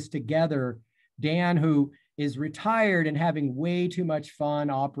all of this together, Dan, who is retired and having way too much fun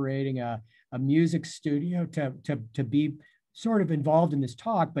operating a music studio to be sort of involved in this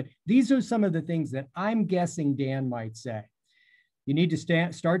talk, but these are some of the things that I'm guessing Dan might say. You need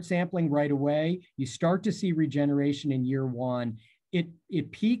to start sampling right away. You start to see regeneration in year 1.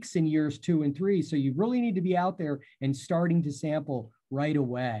 It peaks in years 2 and 3. So you really need to be out there and starting to sample right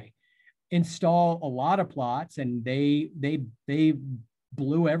away. Install a lot of plots, and they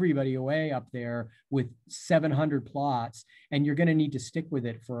blew everybody away up there with 700 plots, and you're going to need to stick with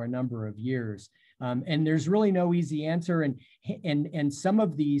it for a number of years. And there's really no easy answer. And some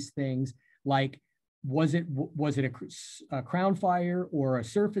of these things, like was it a crown fire or a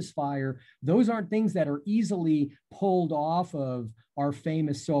surface fire? Those aren't things that are easily pulled off of our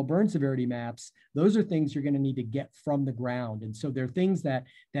famous soil burn severity maps. Those are things you're going to need to get from the ground. And so they're things that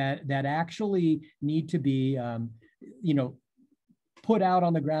actually need to be, put out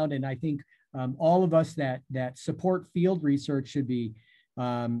on the ground. And I think all of us that support field research should be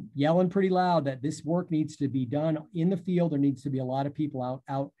yelling pretty loud that this work needs to be done in the field. There needs to be a lot of people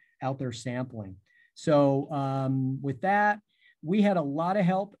out there sampling. So with that, we had a lot of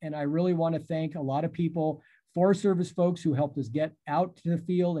help, and I really want to thank a lot of people, Forest Service folks who helped us get out to the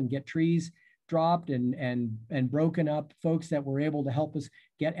field and get trees dropped and broken up, folks that were able to help us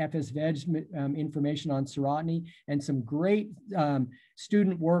get FSVEG information on Serotinny, and some great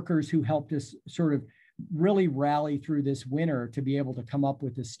student workers who helped us sort of really rally through this winter to be able to come up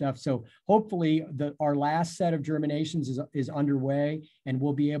with this stuff. So hopefully our last set of germinations is underway, and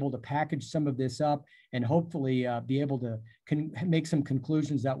we'll be able to package some of this up and hopefully be able to make some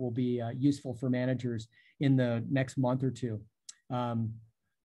conclusions that will be useful for managers in the next month or two.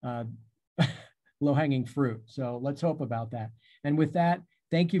 Low-hanging fruit. So let's hope about that. And with that,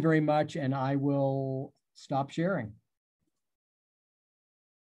 thank you very much, and I will stop sharing.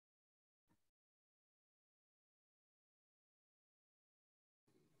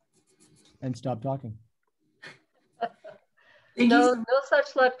 And stop talking. No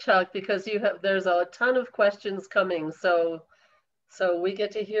such luck, Chuck, because there's a ton of questions coming. So we get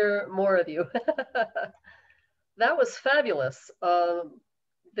to hear more of you. That was fabulous.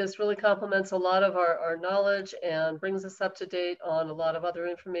 This really complements a lot of our knowledge and brings us up to date on a lot of other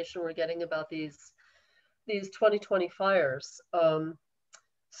information we're getting about these 2020 fires.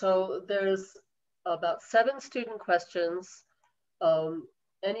 So there's about 7 student questions.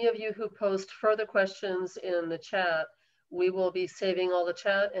 Any of you who post further questions in the chat, we will be saving all the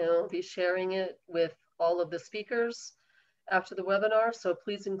chat and we'll be sharing it with all of the speakers after the webinar. So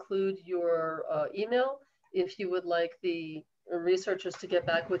please include your email if you would like the researchers to get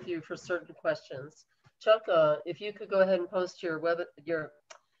back with you for certain questions. Chuck, if you could go ahead and post your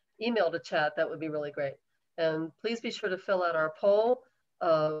email to chat, that would be really great. And please be sure to fill out our poll.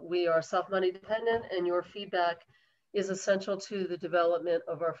 We are self-money dependent, and your feedback is essential to the development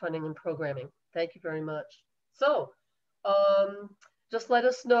of our funding and programming. Thank you very much. So just let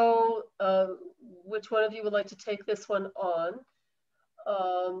us know which one of you would like to take this one on.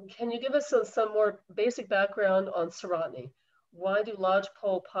 Can you give us some more basic background on Serotinny? Why do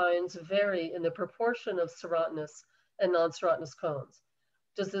lodgepole pines vary in the proportion of serotinous and non-serotinous cones?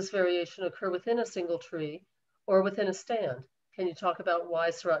 Does this variation occur within a single tree or within a stand? Can you talk about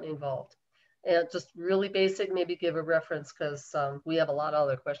why Serotinny involved? And just really basic, maybe give a reference, because we have a lot of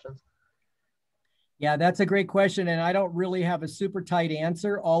other questions. Yeah, that's a great question. And I don't really have a super tight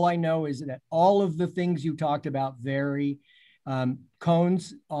answer. All I know is that all of the things you talked about vary.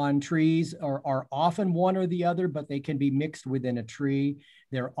 Cones on trees are often one or the other, but they can be mixed within a tree.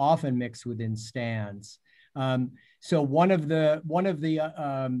 They're often mixed within stands. So one of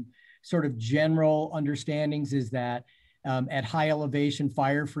the sort of general understandings is that at high elevation,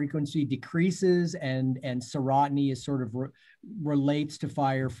 fire frequency decreases, and Serotinny is sort of relates to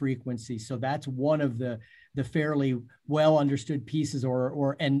fire frequency. So that's one of the fairly well understood pieces,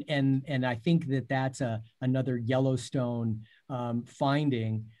 and I think that's another Yellowstone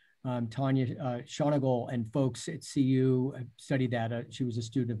finding. Tanya Schoenagel and folks at CU studied that. She was a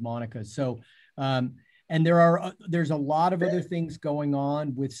student of Monica's. So, and there's a lot of other things going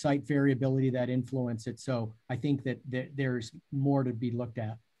on with site variability that influence it. So I think that there's more to be looked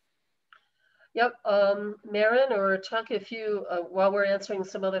at. Yep, Marin or Chuck, if you, while we're answering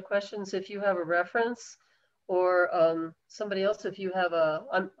some other questions, if you have a reference, or somebody else, if you have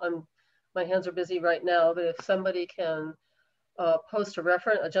my hands are busy right now, but if somebody can post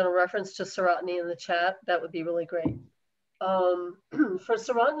a general reference to Serotinny in the chat, that would be really great. For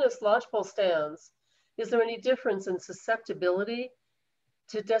serotinous lodgepole stands, is there any difference in susceptibility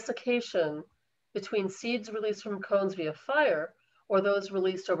to desiccation between seeds released from cones via fire or those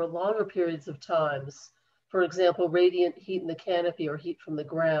released over longer periods of times? For example, radiant heat in the canopy or heat from the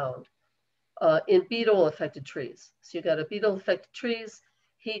ground. In beetle affected trees. So you got a beetle affected trees,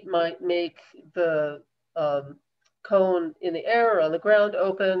 heat might make the cone in the air or on the ground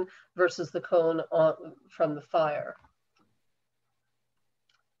open versus the cone from the fire.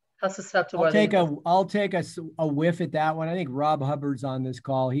 How susceptible I'll take a whiff at that one. I think Rob Hubbard's on this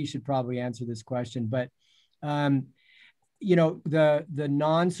call. He should probably answer this question. But you know, the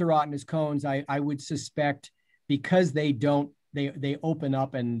non-serotinous cones, I would suspect, because they open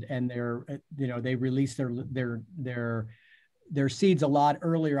up and they're, you know, they release their seeds a lot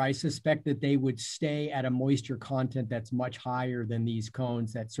earlier. I suspect that they would stay at a moisture content that's much higher than these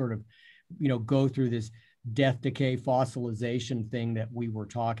cones that sort of, you know, go through this death, decay, fossilization thing that we were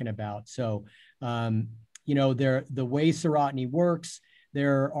talking about. So, you know, the way Serotinny works,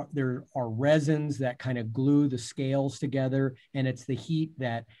 there are resins that kind of glue the scales together, and it's the heat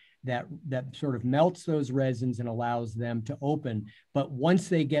that sort of melts those resins and allows them to open. But once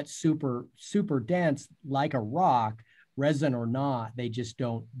they get super dense, like a rock, resin or not, they just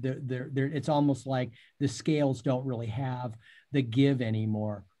don't. It's almost like the scales don't really have the give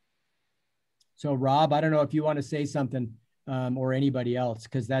anymore. So Rob, I don't know if you want to say something, or anybody else,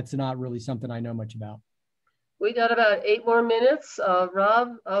 because that's not really something I know much about. We got about 8 more minutes.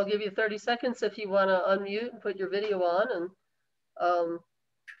 Rob, I'll give you 30 seconds if you want to unmute and put your video on and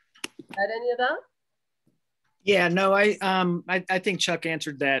add any of that. Yeah, no, I think Chuck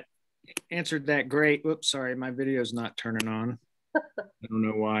answered that great. Whoops, sorry, my video's not turning on. I don't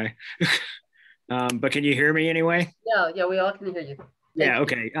know why. But can you hear me anyway? Yeah, we all can hear you. Yeah,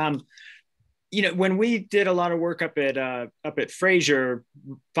 okay. You know, when we did a lot of work up at Fraser,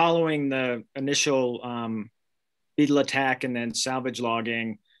 following the initial beetle attack and then salvage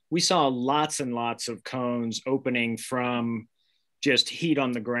logging, we saw lots and lots of cones opening from just heat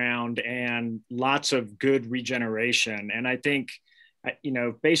on the ground and lots of good regeneration. And I think, you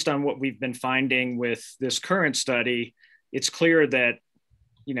know, based on what we've been finding with this current study, it's clear that,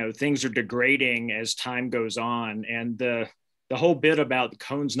 you know, things are degrading as time goes on. And the whole bit about the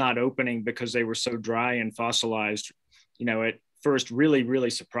cones not opening because they were so dry and fossilized, you know, at first really, really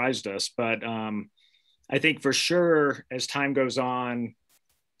surprised us. But I think for sure, as time goes on,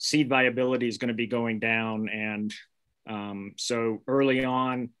 seed viability is going to be going down. And so early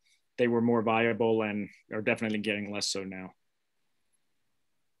on, they were more viable and are definitely getting less so now.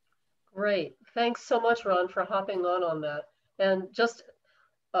 Great. Thanks so much, Ron, for hopping on that. And just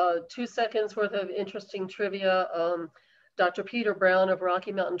 2 seconds worth of interesting trivia. Dr. Peter Brown of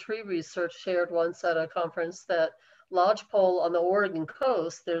Rocky Mountain Tree Research shared once at a conference that lodgepole on the Oregon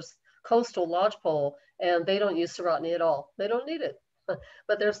coast, there's coastal lodgepole, and they don't use serotiny at all. They don't need it,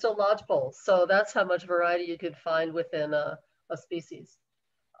 but they're still lodgepoles. So that's how much variety you could find within a species.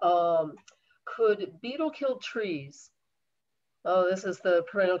 Could beetle-killed trees, oh, this is the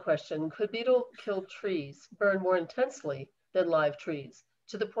perennial question, could beetle-killed trees burn more intensely than live trees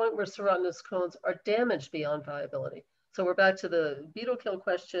to the point where serotinous cones are damaged beyond viability? So we're back to the beetle kill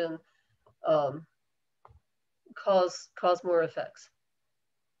question, cause more effects.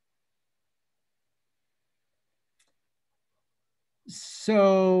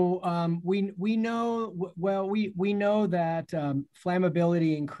 So we know that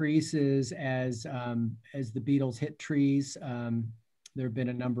flammability increases as the beetles hit trees. There have been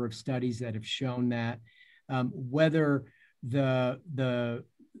a number of studies that have shown that. Whether the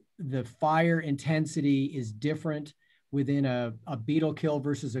fire intensity is different within a beetle kill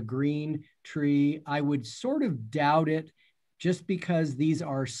versus a green tree, I would sort of doubt it, just because these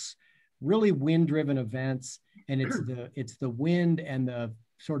are really wind-driven events, and it's the wind and the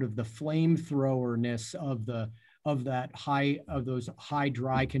sort of the flamethrowerness of those high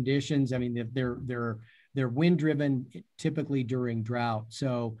dry conditions. I mean, they're wind-driven typically during drought.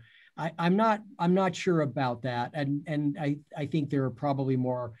 So I'm not sure about that, and I think there are probably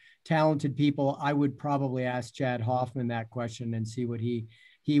more talented people. I would probably ask Chad Hoffman that question and see what he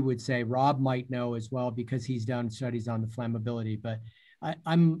would say. Rob might know as well because he's done studies on the flammability, but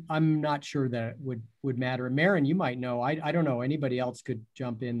I'm not sure that it would matter. Marin, you might know. I don't know. Anybody else could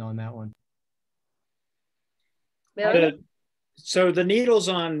jump in on that one. So the needles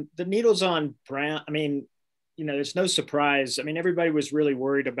on brown, I mean, you know, it's no surprise. I mean, everybody was really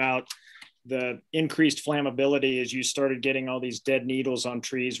worried about the increased flammability as you started getting all these dead needles on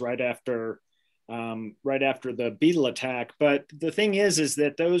trees right after the beetle attack. But the thing is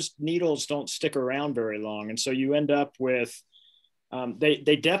that those needles don't stick around very long. And so you end up with,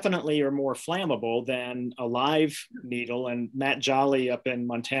 they definitely are more flammable than a live needle. And Matt Jolly up in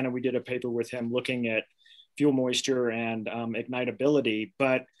Montana, we did a paper with him looking at fuel moisture and ignitability.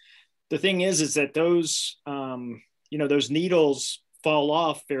 But the thing is that those, you know, those needles fall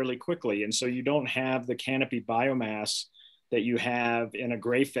off fairly quickly. And so you don't have the canopy biomass that you have in a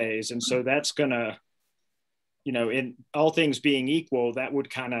gray phase. And so that's gonna, you know, in all things being equal, that would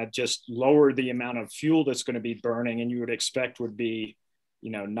kind of just lower the amount of fuel that's going to be burning, and you would expect would be,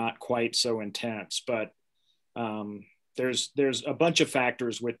 you know, not quite so intense. But there's a bunch of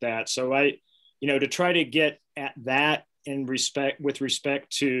factors with that. So you know, to try to get at that with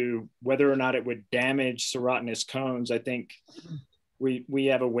respect to whether or not it would damage serotinous cones, I think we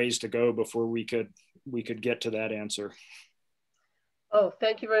have a ways to go before we could get to that answer. Oh,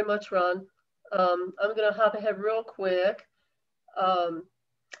 thank you very much, Ron. I'm going to hop ahead real quick.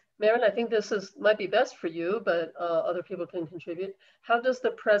 Marin, I think this might be best for you, but other people can contribute. How does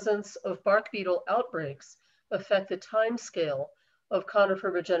the presence of bark beetle outbreaks affect the time scale of conifer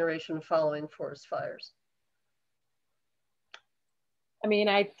regeneration following forest fires? I mean,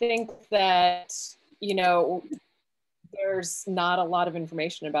 I think that, you know, there's not a lot of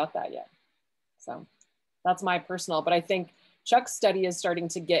information about that yet. So that's my personal, but I think Chuck's study is starting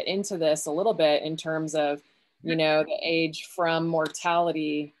to get into this a little bit in terms of, you know, the age from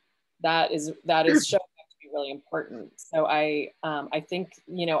mortality that is showing up to be really important. So I think,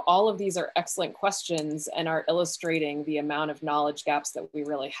 you know, all of these are excellent questions and are illustrating the amount of knowledge gaps that we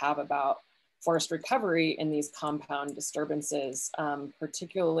really have about forest recovery in these compound disturbances,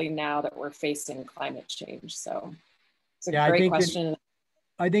 particularly now that we're facing climate change. So it's a great question.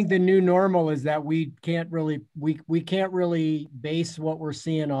 I think the new normal is that we can't really base what we're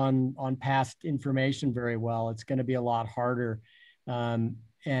seeing on past information very well. It's going to be a lot harder,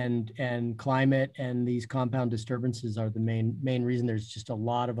 and climate and these compound disturbances are the main reason. There's just a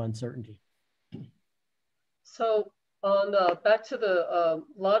lot of uncertainty. So on back to the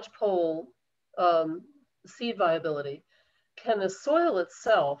lodgepole seed viability, can the soil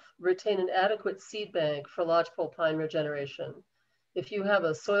itself retain an adequate seed bank for lodgepole pine regeneration? If you have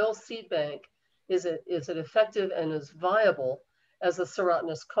a soil seed bank, is it effective and as viable as a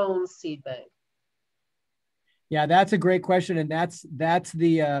serotinous cone seed bank? Yeah, that's a great question, and that's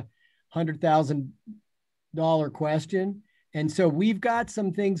the $100,000 question. And so we've got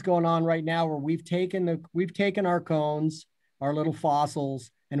some things going on right now where we've taken our cones, our little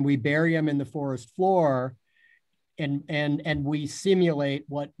fossils, and we bury them in the forest floor, and we simulate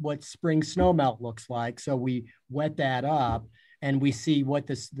what spring snowmelt looks like. So we wet that up, and we see what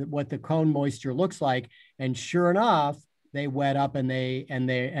the cone moisture looks like. And sure enough, they wet up and they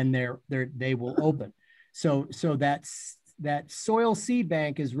will open. So that soil seed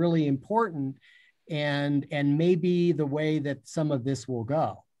bank is really important, and maybe the way that some of this will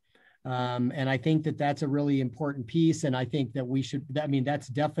go. And I think that that's a really important piece. And I think that we should, I mean, that's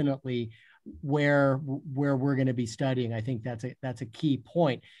definitely where we're going to be studying. I think that's a key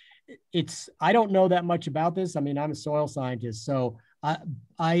point. I don't know that much about this. I mean, I'm a soil scientist, so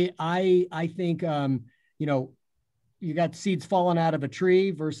I think, you know, you got seeds falling out of a tree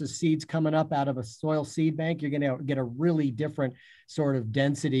versus seeds coming up out of a soil seed bank. You're going to get a really different sort of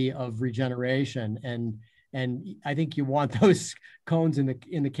density of regeneration, and I think you want those cones in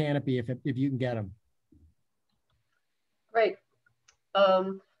the canopy if you can get them. Great.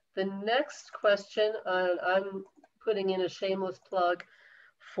 The next question, I'm putting in a shameless plug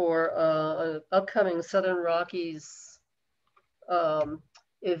for an upcoming Southern Rockies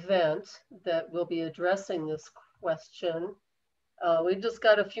event that will be addressing this question. We've just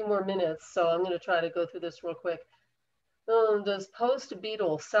got a few more minutes, so I'm going to try to go through this real quick. Does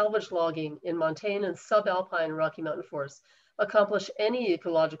post-beetle salvage logging in montane and subalpine Rocky Mountain forests accomplish any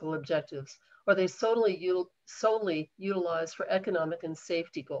ecological objectives? Or are they solely utilized for economic and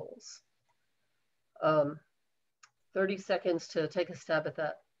safety goals? 30 seconds to take a stab at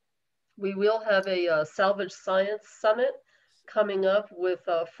that. We will have a Salvage Science Summit coming up with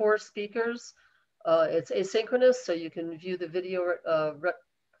 4 speakers. It's asynchronous, so you can view the video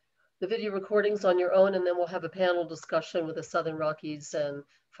recordings on your own, and then we'll have a panel discussion with the Southern Rockies and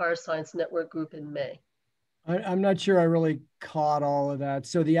Fire Science Network group in May. I'm not sure I really caught all of that.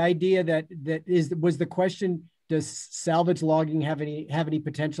 So the idea was the question, does salvage logging have any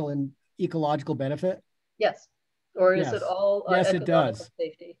potential in ecological benefit? Yes. Or is it all yes, it does.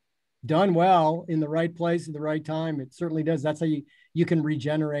 Safety? Done well in the right place at the right time, it certainly does. That's how you can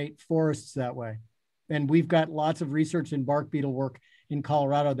regenerate forests that way. And we've got lots of research in bark beetle work in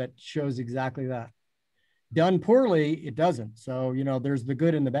Colorado that shows exactly that. Done poorly, it doesn't. So, you know, there's the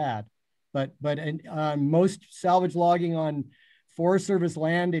good and the bad. But most salvage logging on Forest Service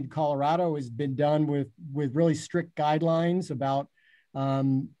land in Colorado has been done with really strict guidelines about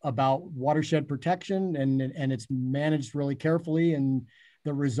watershed protection, and it's managed really carefully, and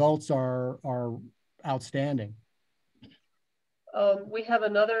the results are outstanding. We have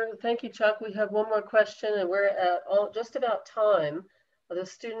another, thank you, Chuck. We have one more question, and we're at just about time. The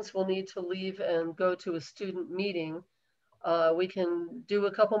students will need to leave and go to a student meeting. We can do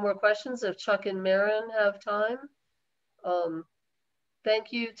a couple more questions if Chuck and Marin have time.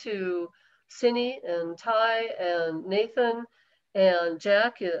 Thank you to Cindy and Ty and Nathan and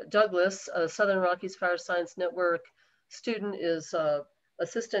Jack Douglas, Southern Rockies Fire Science Network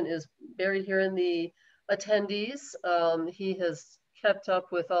assistant is buried here in the attendees. He has kept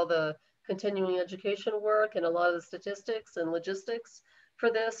up with all the continuing education work and a lot of the statistics and logistics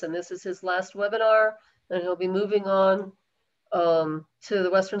for this. And this is his last webinar, and he'll be moving on to the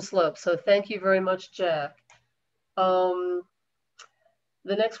Western Slope. So thank you very much, Jack. The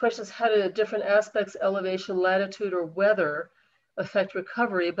next question is, how do different aspects, elevation, latitude, or weather affect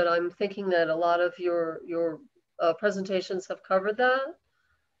recovery, but I'm thinking that a lot of your presentations have covered that.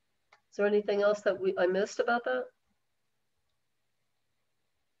 Is there anything else that I missed about that?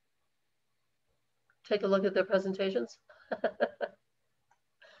 Take a look at their presentations.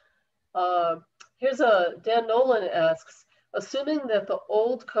 Here's Dan Nolan asks, assuming that the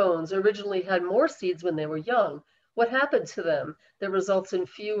old cones originally had more seeds when they were young, what happened to them that results in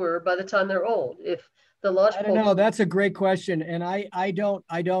fewer by the time they're old? If the lodgepole— I don't know. That's a great question, and I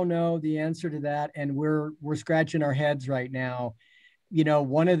don't know the answer to that, and we're scratching our heads right now. You know,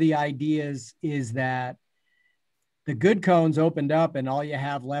 one of the ideas is that the good cones opened up, and all you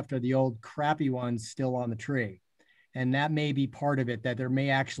have left are the old crappy ones still on the tree. And that may be part of it, that there may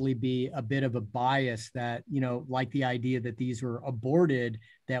actually be a bit of a bias that, you know, like the idea that these were aborted,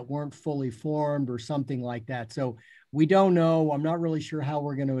 that weren't fully formed or something like that. So we don't know. I'm not really sure how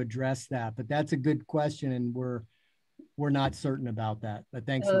we're going to address that, but that's a good question. And we're not certain about that, but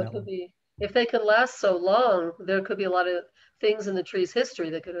thanks for that. Could be, if they can last so long, there could be a lot of things in the tree's history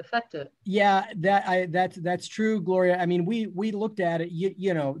that could affect it. Yeah, that's true, Gloria. I mean, we looked at it,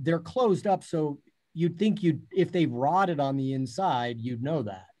 you know, they're closed up. So you'd think if they rotted on the inside, you'd know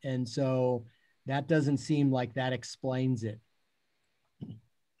that. And so that doesn't seem like that explains it.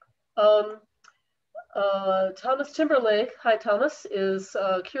 Thomas Timberlake, hi Thomas, is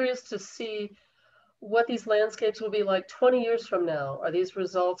curious to see what these landscapes will be like 20 years from now. Are these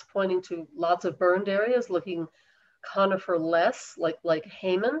results pointing to lots of burned areas looking conifer-less, like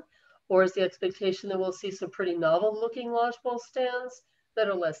Hayman? Or is the expectation that we'll see some pretty novel looking lodgepole stands that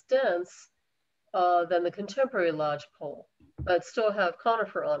are less dense than the contemporary lodgepole, but still have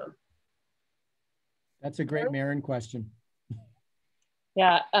conifer on them? That's a great Marin question.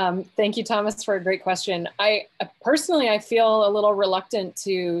 Yeah, thank you, Thomas, for a great question. I personally feel a little reluctant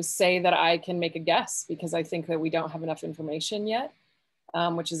to say that I can make a guess, because I think that we don't have enough information yet,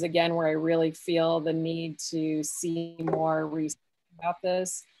 which is again where I really feel the need to see more research about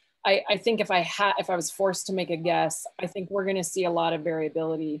this. I think if I was forced to make a guess, I think we're going to see a lot of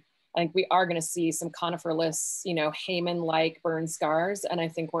variability. I think we are going to see some coniferless, you know, Hayman-like burn scars. And I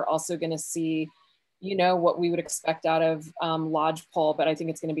think we're also going to see, you know, what we would expect out of lodgepole, but I think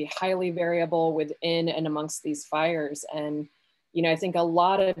it's going to be highly variable within and amongst these fires. And, you know, I think a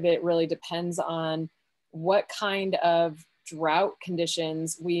lot of it really depends on what kind of drought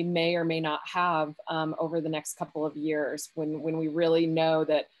conditions we may or may not have over the next couple of years, when we really know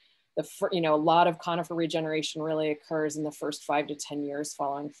that a lot of conifer regeneration really occurs in the first 5 to 10 years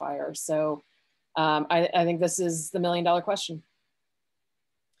following fire. So I think this is the $1 million question.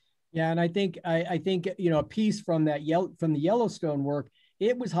 Yeah, and I think you know, a piece from the Yellowstone work,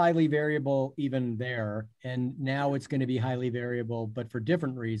 it was highly variable even there, and now it's going to be highly variable, but for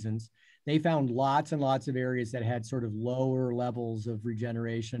different reasons. They found lots and lots of areas that had sort of lower levels of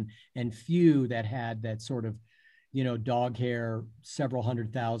regeneration, and few that had that sort of, you know, dog hair, several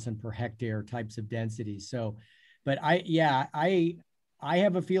 100,000 per hectare types of densities. So, but I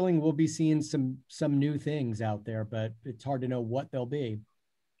have a feeling we'll be seeing some new things out there, but it's hard to know what they'll be.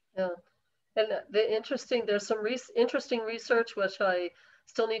 Yeah, and there's some interesting research, which I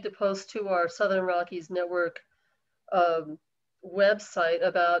still need to post to our Southern Rockies Network website,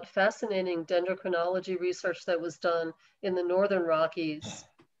 about fascinating dendrochronology research that was done in the Northern Rockies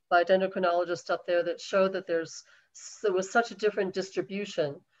by dendrochronologists up there, that showed that there was such a different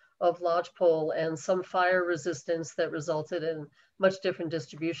distribution of lodgepole and some fire resistance that resulted in much different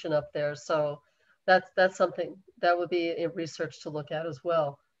distribution up there. So that's something that would be a research to look at as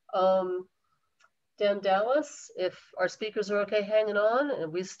well. Dan Dallas, if our speakers are okay hanging on,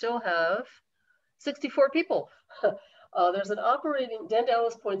 and we still have 64 people. Dan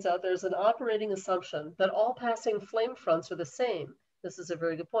Dallas points out there's an operating assumption that all passing flame fronts are the same. This is a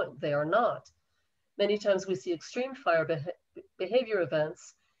very good point. They are not. Many times we see extreme fire behavior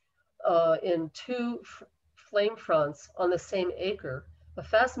events in two flame fronts on the same acre. A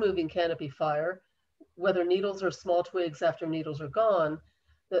fast-moving canopy fire, whether needles or small twigs after needles are gone,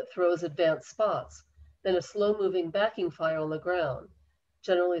 that throws advanced spots. Then a slow-moving backing fire on the ground,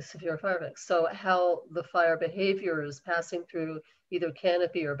 generally severe fire effects. So how the fire behavior is passing through either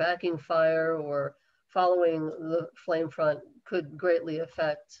canopy or backing fire or following the flame front could greatly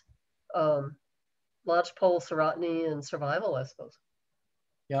affect lodgepole, serotiny, and survival, I suppose.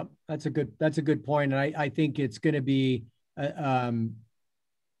 Yep, that's a good point. And I think it's going to be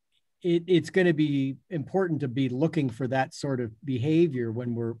it's going to be important to be looking for that sort of behavior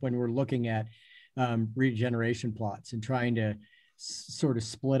when we're looking at regeneration plots and trying to sort of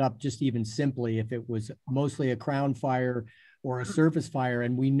split up, just even simply if it was mostly a crown fire or a surface fire.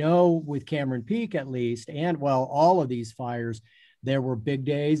 And we know with Cameron Peak, at least, and well, all of these fires, there were big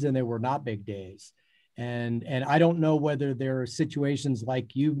days and there were not big days. And I don't know whether there are situations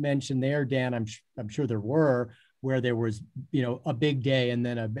like you mentioned there, Dan, I'm sure there were, where there was, you know, a big day and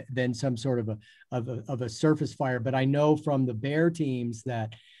then some sort of a surface fire. But I know from the bear teams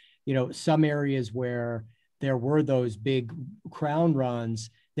that, you know, some areas where there were those big crown runs,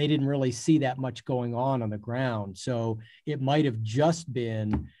 they didn't really see that much going on the ground. So it might have just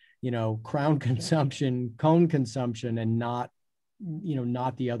been, you know, crown consumption, cone consumption, and not, you know,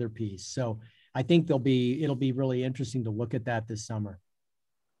 not the other piece. So I think it'll be really interesting to look at that this summer.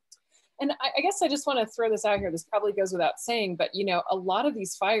 And I guess I just want to throw this out here. This probably goes without saying, but you know, a lot of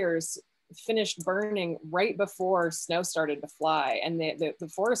these fires finished burning right before snow started to fly, and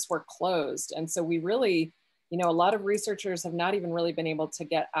the forests were closed. And so we really, you know, a lot of researchers have not even really been able to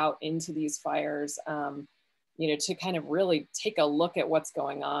get out into these fires, you know, to kind of really take a look at what's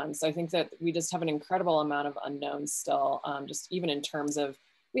going on. So I think that we just have an incredible amount of unknowns still, just even in terms of,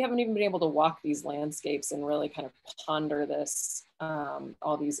 we haven't even been able to walk these landscapes and really kind of ponder this,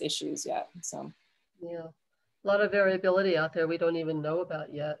 all these issues yet. So, yeah, a lot of variability out there we don't even know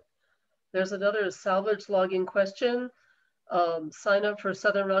about yet. There's another salvage logging question. Sign up for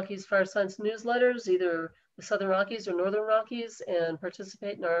Southern Rockies Fire Science newsletters, either the Southern Rockies or Northern Rockies, and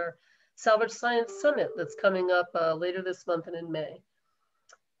participate in our Salvage Science Summit that's coming up later this month and in May.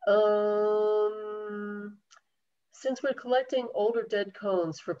 Since we're collecting older dead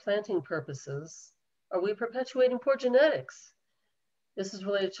cones for planting purposes, are we perpetuating poor genetics? This is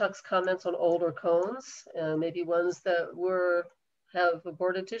related to Chuck's comments on older cones, maybe ones that have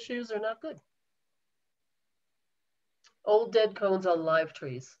aborted tissues or not good. Old dead cones on live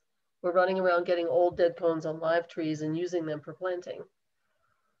trees. We're running around getting old dead cones on live trees and using them for planting.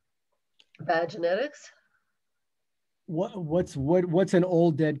 Bad genetics? What's an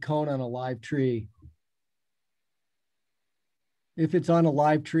old dead cone on a live tree? If it's on a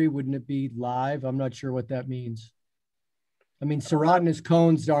live tree, wouldn't it be live? I'm not sure what that means. I mean, serotinous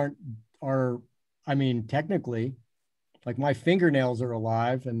cones I mean, technically, like my fingernails are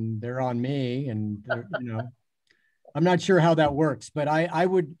alive and they're on me, and you know, I'm not sure how that works, but I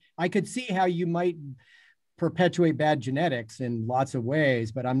could see how you might perpetuate bad genetics in lots of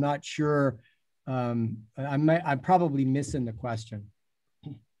ways, but I'm not sure. I'm probably missing the question.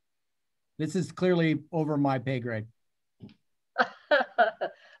 This is clearly over my pay grade.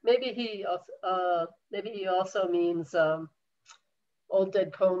 Maybe he also means old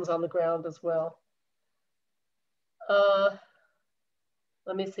dead cones on the ground as well.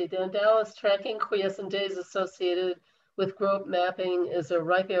 Let me see. Dan Dallas, tracking quiescent days associated with growth mapping is a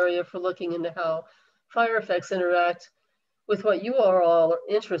ripe area for looking into how fire effects interact with what you are all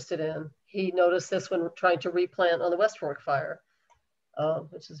interested in. He noticed this when trying to replant on the West Fork fire,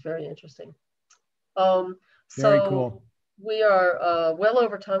 which is very interesting. Very cool. We are well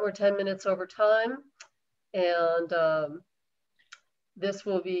over time. We're 10 minutes over time. And this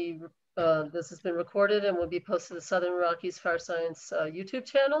has been recorded and will be posted to the Southern Rockies Fire Science YouTube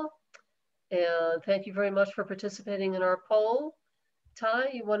channel. And thank you very much for participating in our poll. Ty,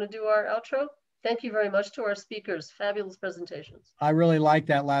 you want to do our outro? Thank you very much to our speakers. Fabulous presentations. I really like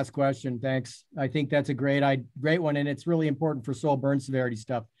that last question. Thanks. I think that's a great one. And it's really important for soil burn severity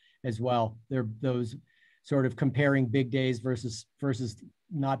stuff as well. They're those sort of comparing big days versus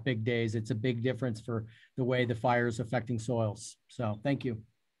not big days. It's a big difference for the way the fire is affecting soils. So thank you.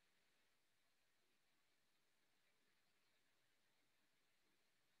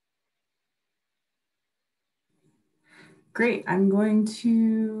 Great. I'm going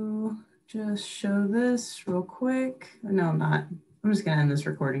to just show this real quick. No, I'm not. I'm just going to end this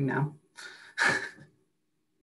recording now.